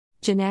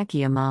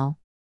 Janaki Amal.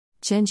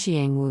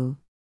 Chen-Xiang Wu.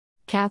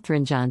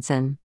 Katherine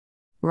Johnson.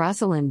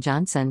 Rosalind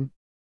Johnson.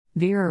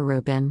 Vera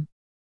Rubin.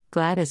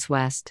 Gladys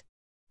West.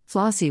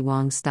 Flossie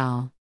Wong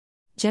Stahl.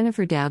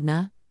 Jennifer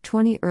Doudna,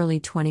 20 early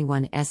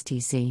 21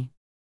 STC.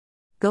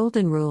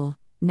 Golden Rule,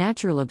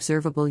 natural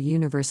observable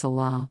universal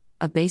law,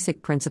 a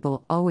basic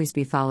principle always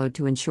be followed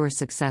to ensure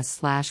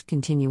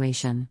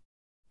success/continuation.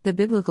 The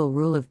biblical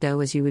rule of do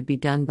as you would be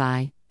done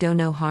by, do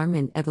no harm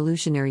in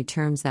evolutionary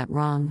terms that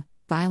wrong,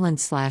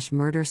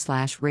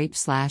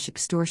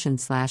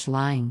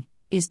 violence/murder/rape/extortion/lying,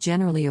 is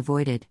generally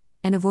avoided,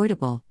 and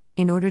avoidable,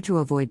 in order to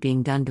avoid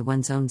being done to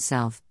one's own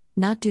self,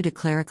 not due to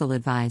clerical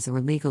advice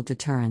or legal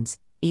deterrence,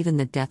 even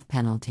the death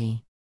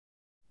penalty.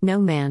 No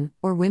man,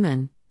 or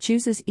woman,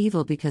 chooses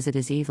evil because it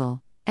is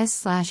evil,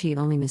 he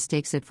only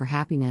mistakes it for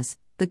happiness,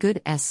 the good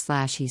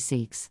he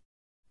seeks.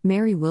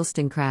 Mary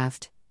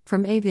Wollstonecraft,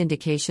 from A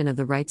Vindication of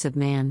the Rights of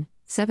Man,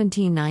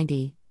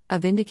 1790, A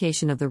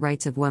Vindication of the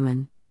Rights of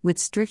Woman, with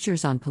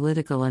strictures on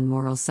political and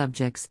moral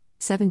subjects,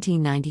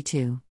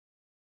 1792.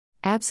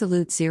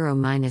 Absolute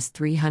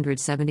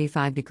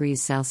 0-375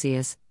 degrees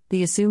Celsius,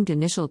 the assumed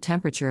initial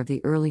temperature of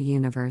the early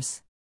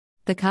universe.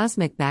 The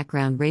cosmic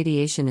background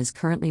radiation is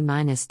currently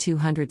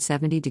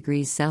 -270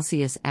 degrees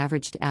Celsius,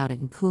 averaged out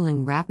and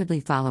cooling rapidly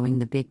following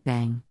the Big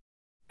Bang.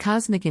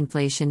 Cosmic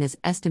inflation is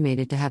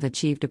estimated to have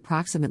achieved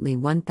approximately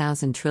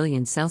 1,000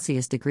 trillion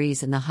Celsius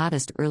degrees in the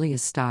hottest,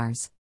 earliest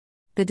stars.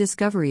 The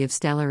discovery of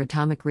stellar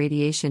atomic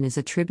radiation is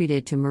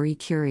attributed to Marie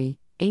Curie,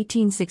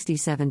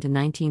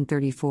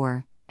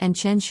 1867-1934, and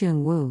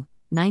Chen-Xiang Wu,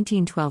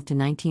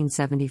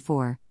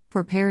 1912-1974,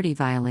 for parity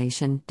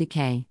violation,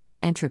 decay,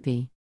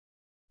 entropy.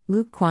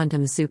 Loop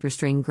quantum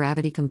superstring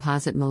gravity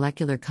composite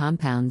molecular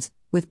compounds,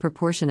 with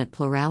proportionate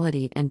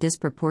plurality and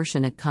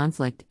disproportionate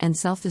conflict and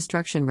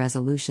self-destruction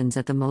resolutions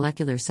at the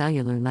molecular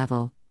cellular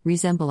level,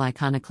 resemble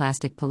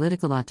iconoclastic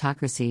political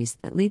autocracies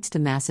that leads to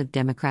massive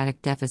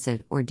democratic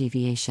deficit or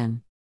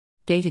deviation.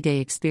 Day-to-day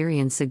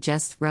experience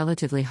suggests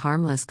relatively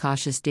harmless,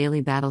 cautious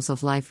daily battles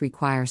of life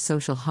require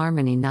social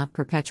harmony, not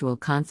perpetual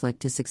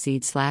conflict to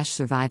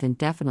succeed/survive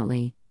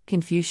indefinitely.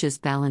 Confucius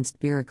Balanced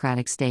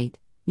Bureaucratic State,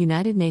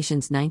 United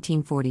Nations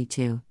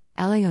 1942,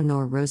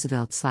 Eleanor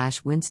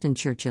Roosevelt/Winston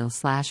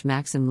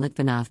Churchill/Maxim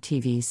Litvinov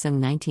TV Sung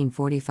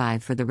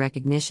 1945 for the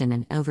recognition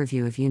and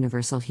overview of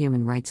universal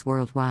human rights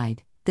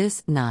worldwide.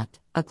 This, not,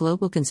 a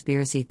global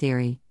conspiracy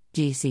theory,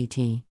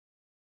 GCT.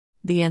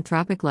 The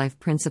anthropic life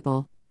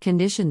principle.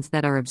 Conditions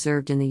that are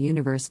observed in the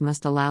universe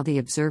must allow the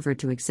observer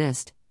to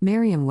exist.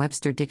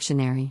 Merriam-Webster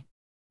Dictionary.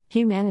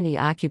 Humanity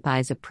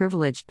occupies a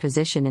privileged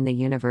position in the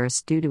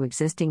universe due to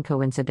existing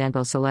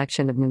coincidental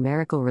selection of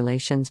numerical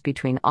relations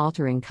between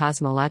altering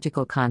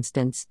cosmological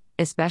constants,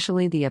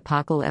 especially the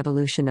epochal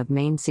evolution of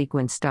main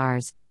sequence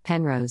stars,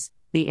 Penrose,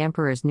 The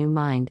Emperor's New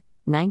Mind,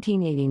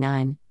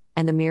 1989,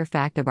 and the mere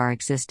fact of our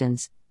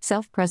existence,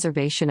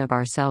 self-preservation of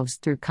ourselves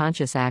through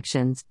conscious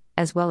actions,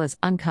 as well as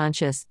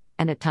unconscious,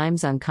 and at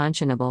times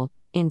unconscionable,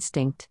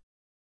 instinct.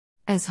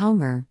 As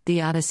Homer,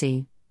 the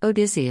Odyssey,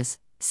 Odysseus,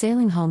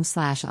 sailing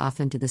home/off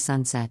into the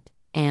sunset,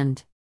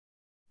 and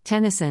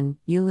Tennyson,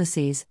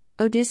 Ulysses,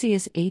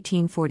 Odysseus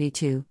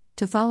 1842,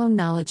 to follow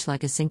knowledge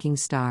like a sinking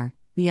star,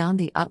 beyond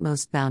the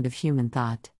utmost bound of human thought.